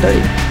lot to study.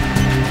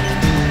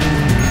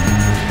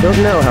 Don't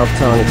know how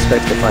Tong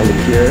expects to find a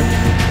cure.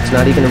 It's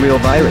not even a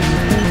real virus.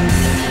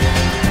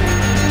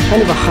 Kind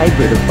of a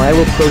hybrid of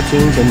viral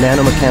proteins and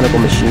nanomechanical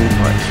machine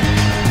parts.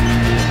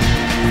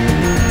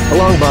 A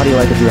long body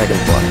like a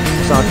dragonfly.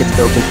 Sockets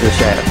built into the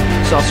shadow.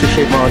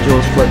 Saucer-shaped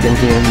modules plugged in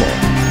here and there.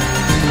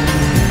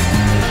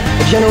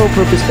 A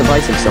general-purpose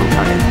device of some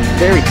kind.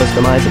 Very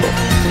customizable.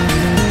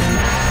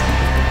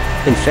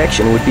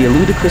 Infection would be a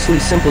ludicrously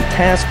simple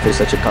task for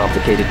such a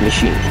complicated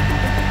machine.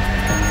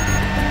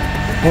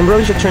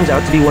 Ambrosia turns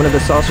out to be one of the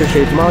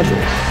saucer-shaped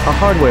modules, a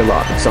hardware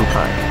lock of some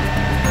kind.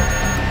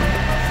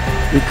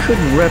 We could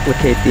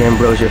replicate the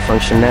Ambrosia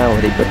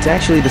functionality, but to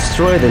actually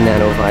destroy the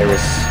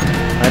nanovirus,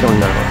 I don't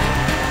know.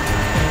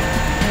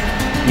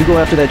 You go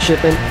after that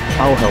shipment,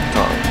 I'll help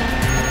Tong.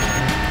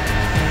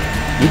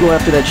 You go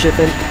after that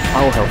shipment,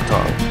 I'll help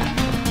Tong.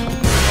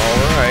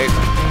 Alright.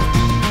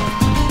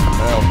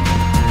 Well,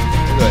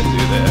 we'll go ahead and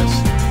do this.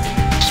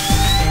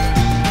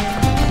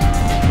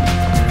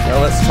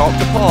 Now let's talk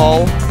to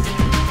Paul.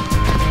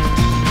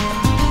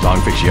 Tong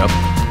fix you up?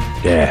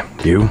 Yeah,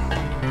 you?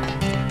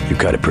 You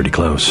cut it pretty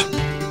close.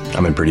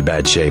 I'm in pretty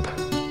bad shape.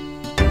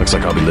 Looks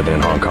like I'll be living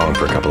in Hong Kong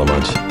for a couple of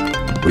months.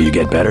 Will you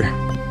get better?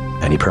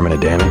 Any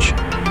permanent damage?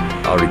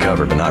 I'll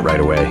recover, but not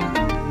right away.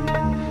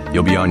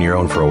 You'll be on your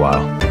own for a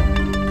while.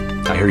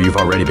 I hear you've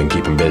already been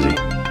keeping busy.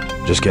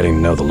 Just getting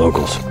to know the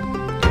locals.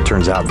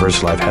 Turns out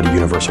VersaLife had a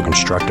universal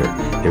constructor.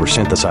 They were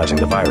synthesizing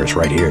the virus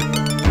right here.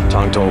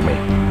 Tong told me.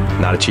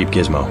 Not a cheap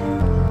gizmo.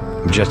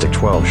 Majestic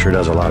 12 sure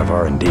does a lot of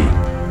R&D.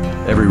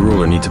 Every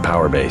ruler needs a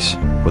power base.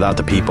 Without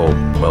the people,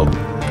 well,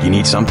 you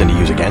need something to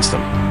use against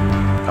them.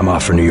 I'm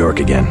off for New York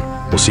again.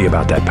 We'll see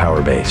about that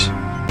power base.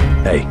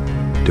 Hey,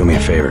 do me a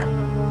favor.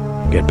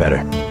 Get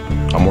better.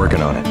 I'm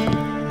working on it.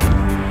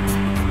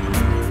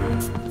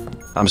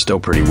 I'm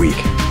still pretty weak.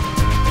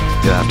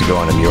 You'll have to go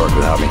on to New York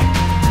without me.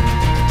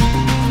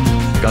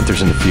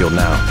 Gunther's in the field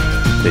now.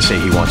 They say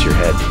he wants your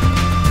head.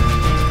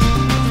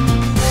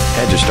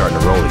 Heads are starting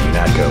to roll at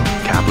UNATCO.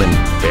 Kaplan,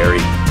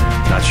 Barry,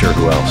 not sure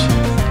who else.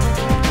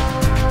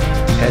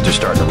 Heads are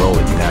starting to roll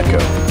at UNATCO.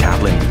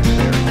 Kaplan,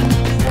 Barry.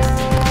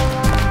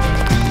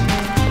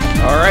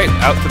 Alright,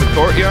 out to the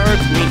courtyard.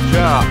 Neat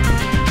job.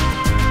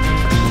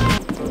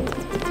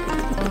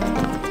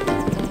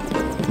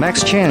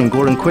 Max Chan and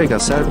Gordon Quigg are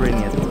celebrating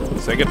it.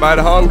 Say goodbye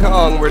to Hong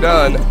Kong. We're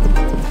done.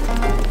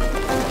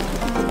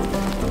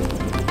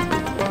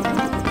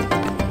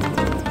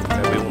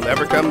 And we will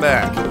never come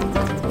back.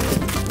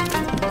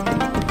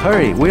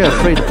 Hurry, we are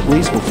afraid the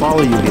police will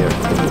follow you here.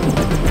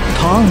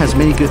 Tong has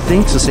many good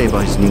things to say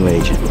about his new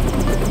agent.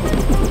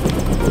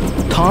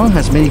 Tong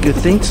has many good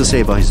things to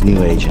say about his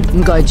new agent.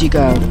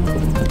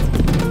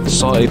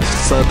 So it's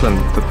certain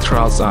the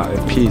trials are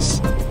at peace.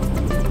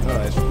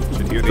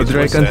 The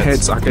dragon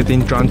heads are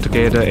getting drawn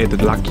together at the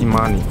lucky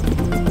money.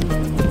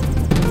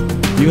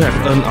 You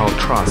have earned our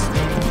trust.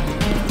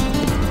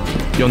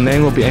 Your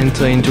name will be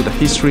entered into the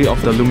history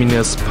of the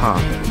luminous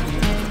path.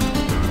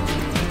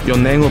 Your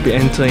name will be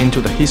entered into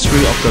the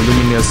history of the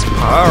luminous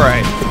path.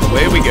 Alright,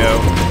 away we go.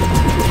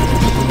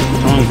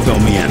 Tong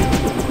filled me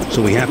in.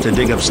 So we have to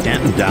dig up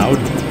Stanton Dowd?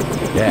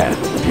 Yeah,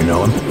 you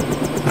know him?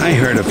 I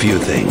heard a few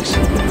things.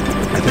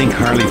 I think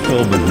Harley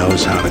Philbin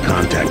knows how to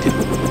contact him.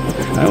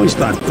 I always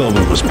thought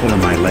Philbin was pulling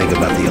my leg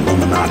about the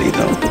Illuminati,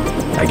 though.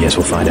 I guess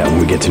we'll find out when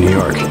we get to New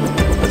York.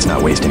 Let's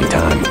not waste any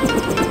time.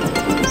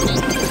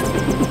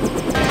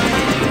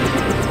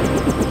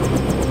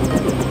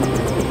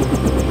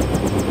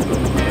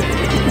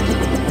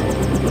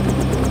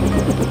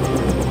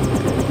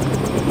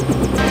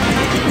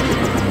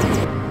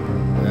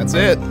 That's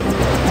it.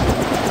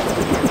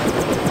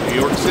 New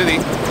York City,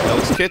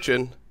 Hell's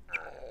Kitchen.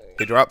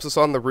 He drops us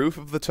on the roof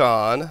of the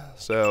Ton,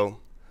 so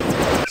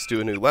let's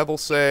do a new level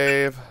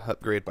save,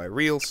 upgrade my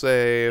real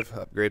save,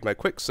 upgrade my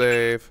quick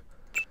save,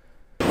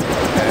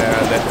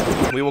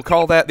 and we will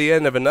call that the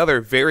end of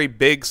another very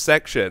big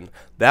section.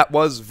 That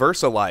was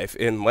VersaLife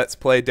in Let's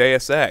Play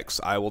Deus Ex.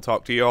 I will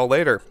talk to you all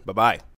later. Bye-bye.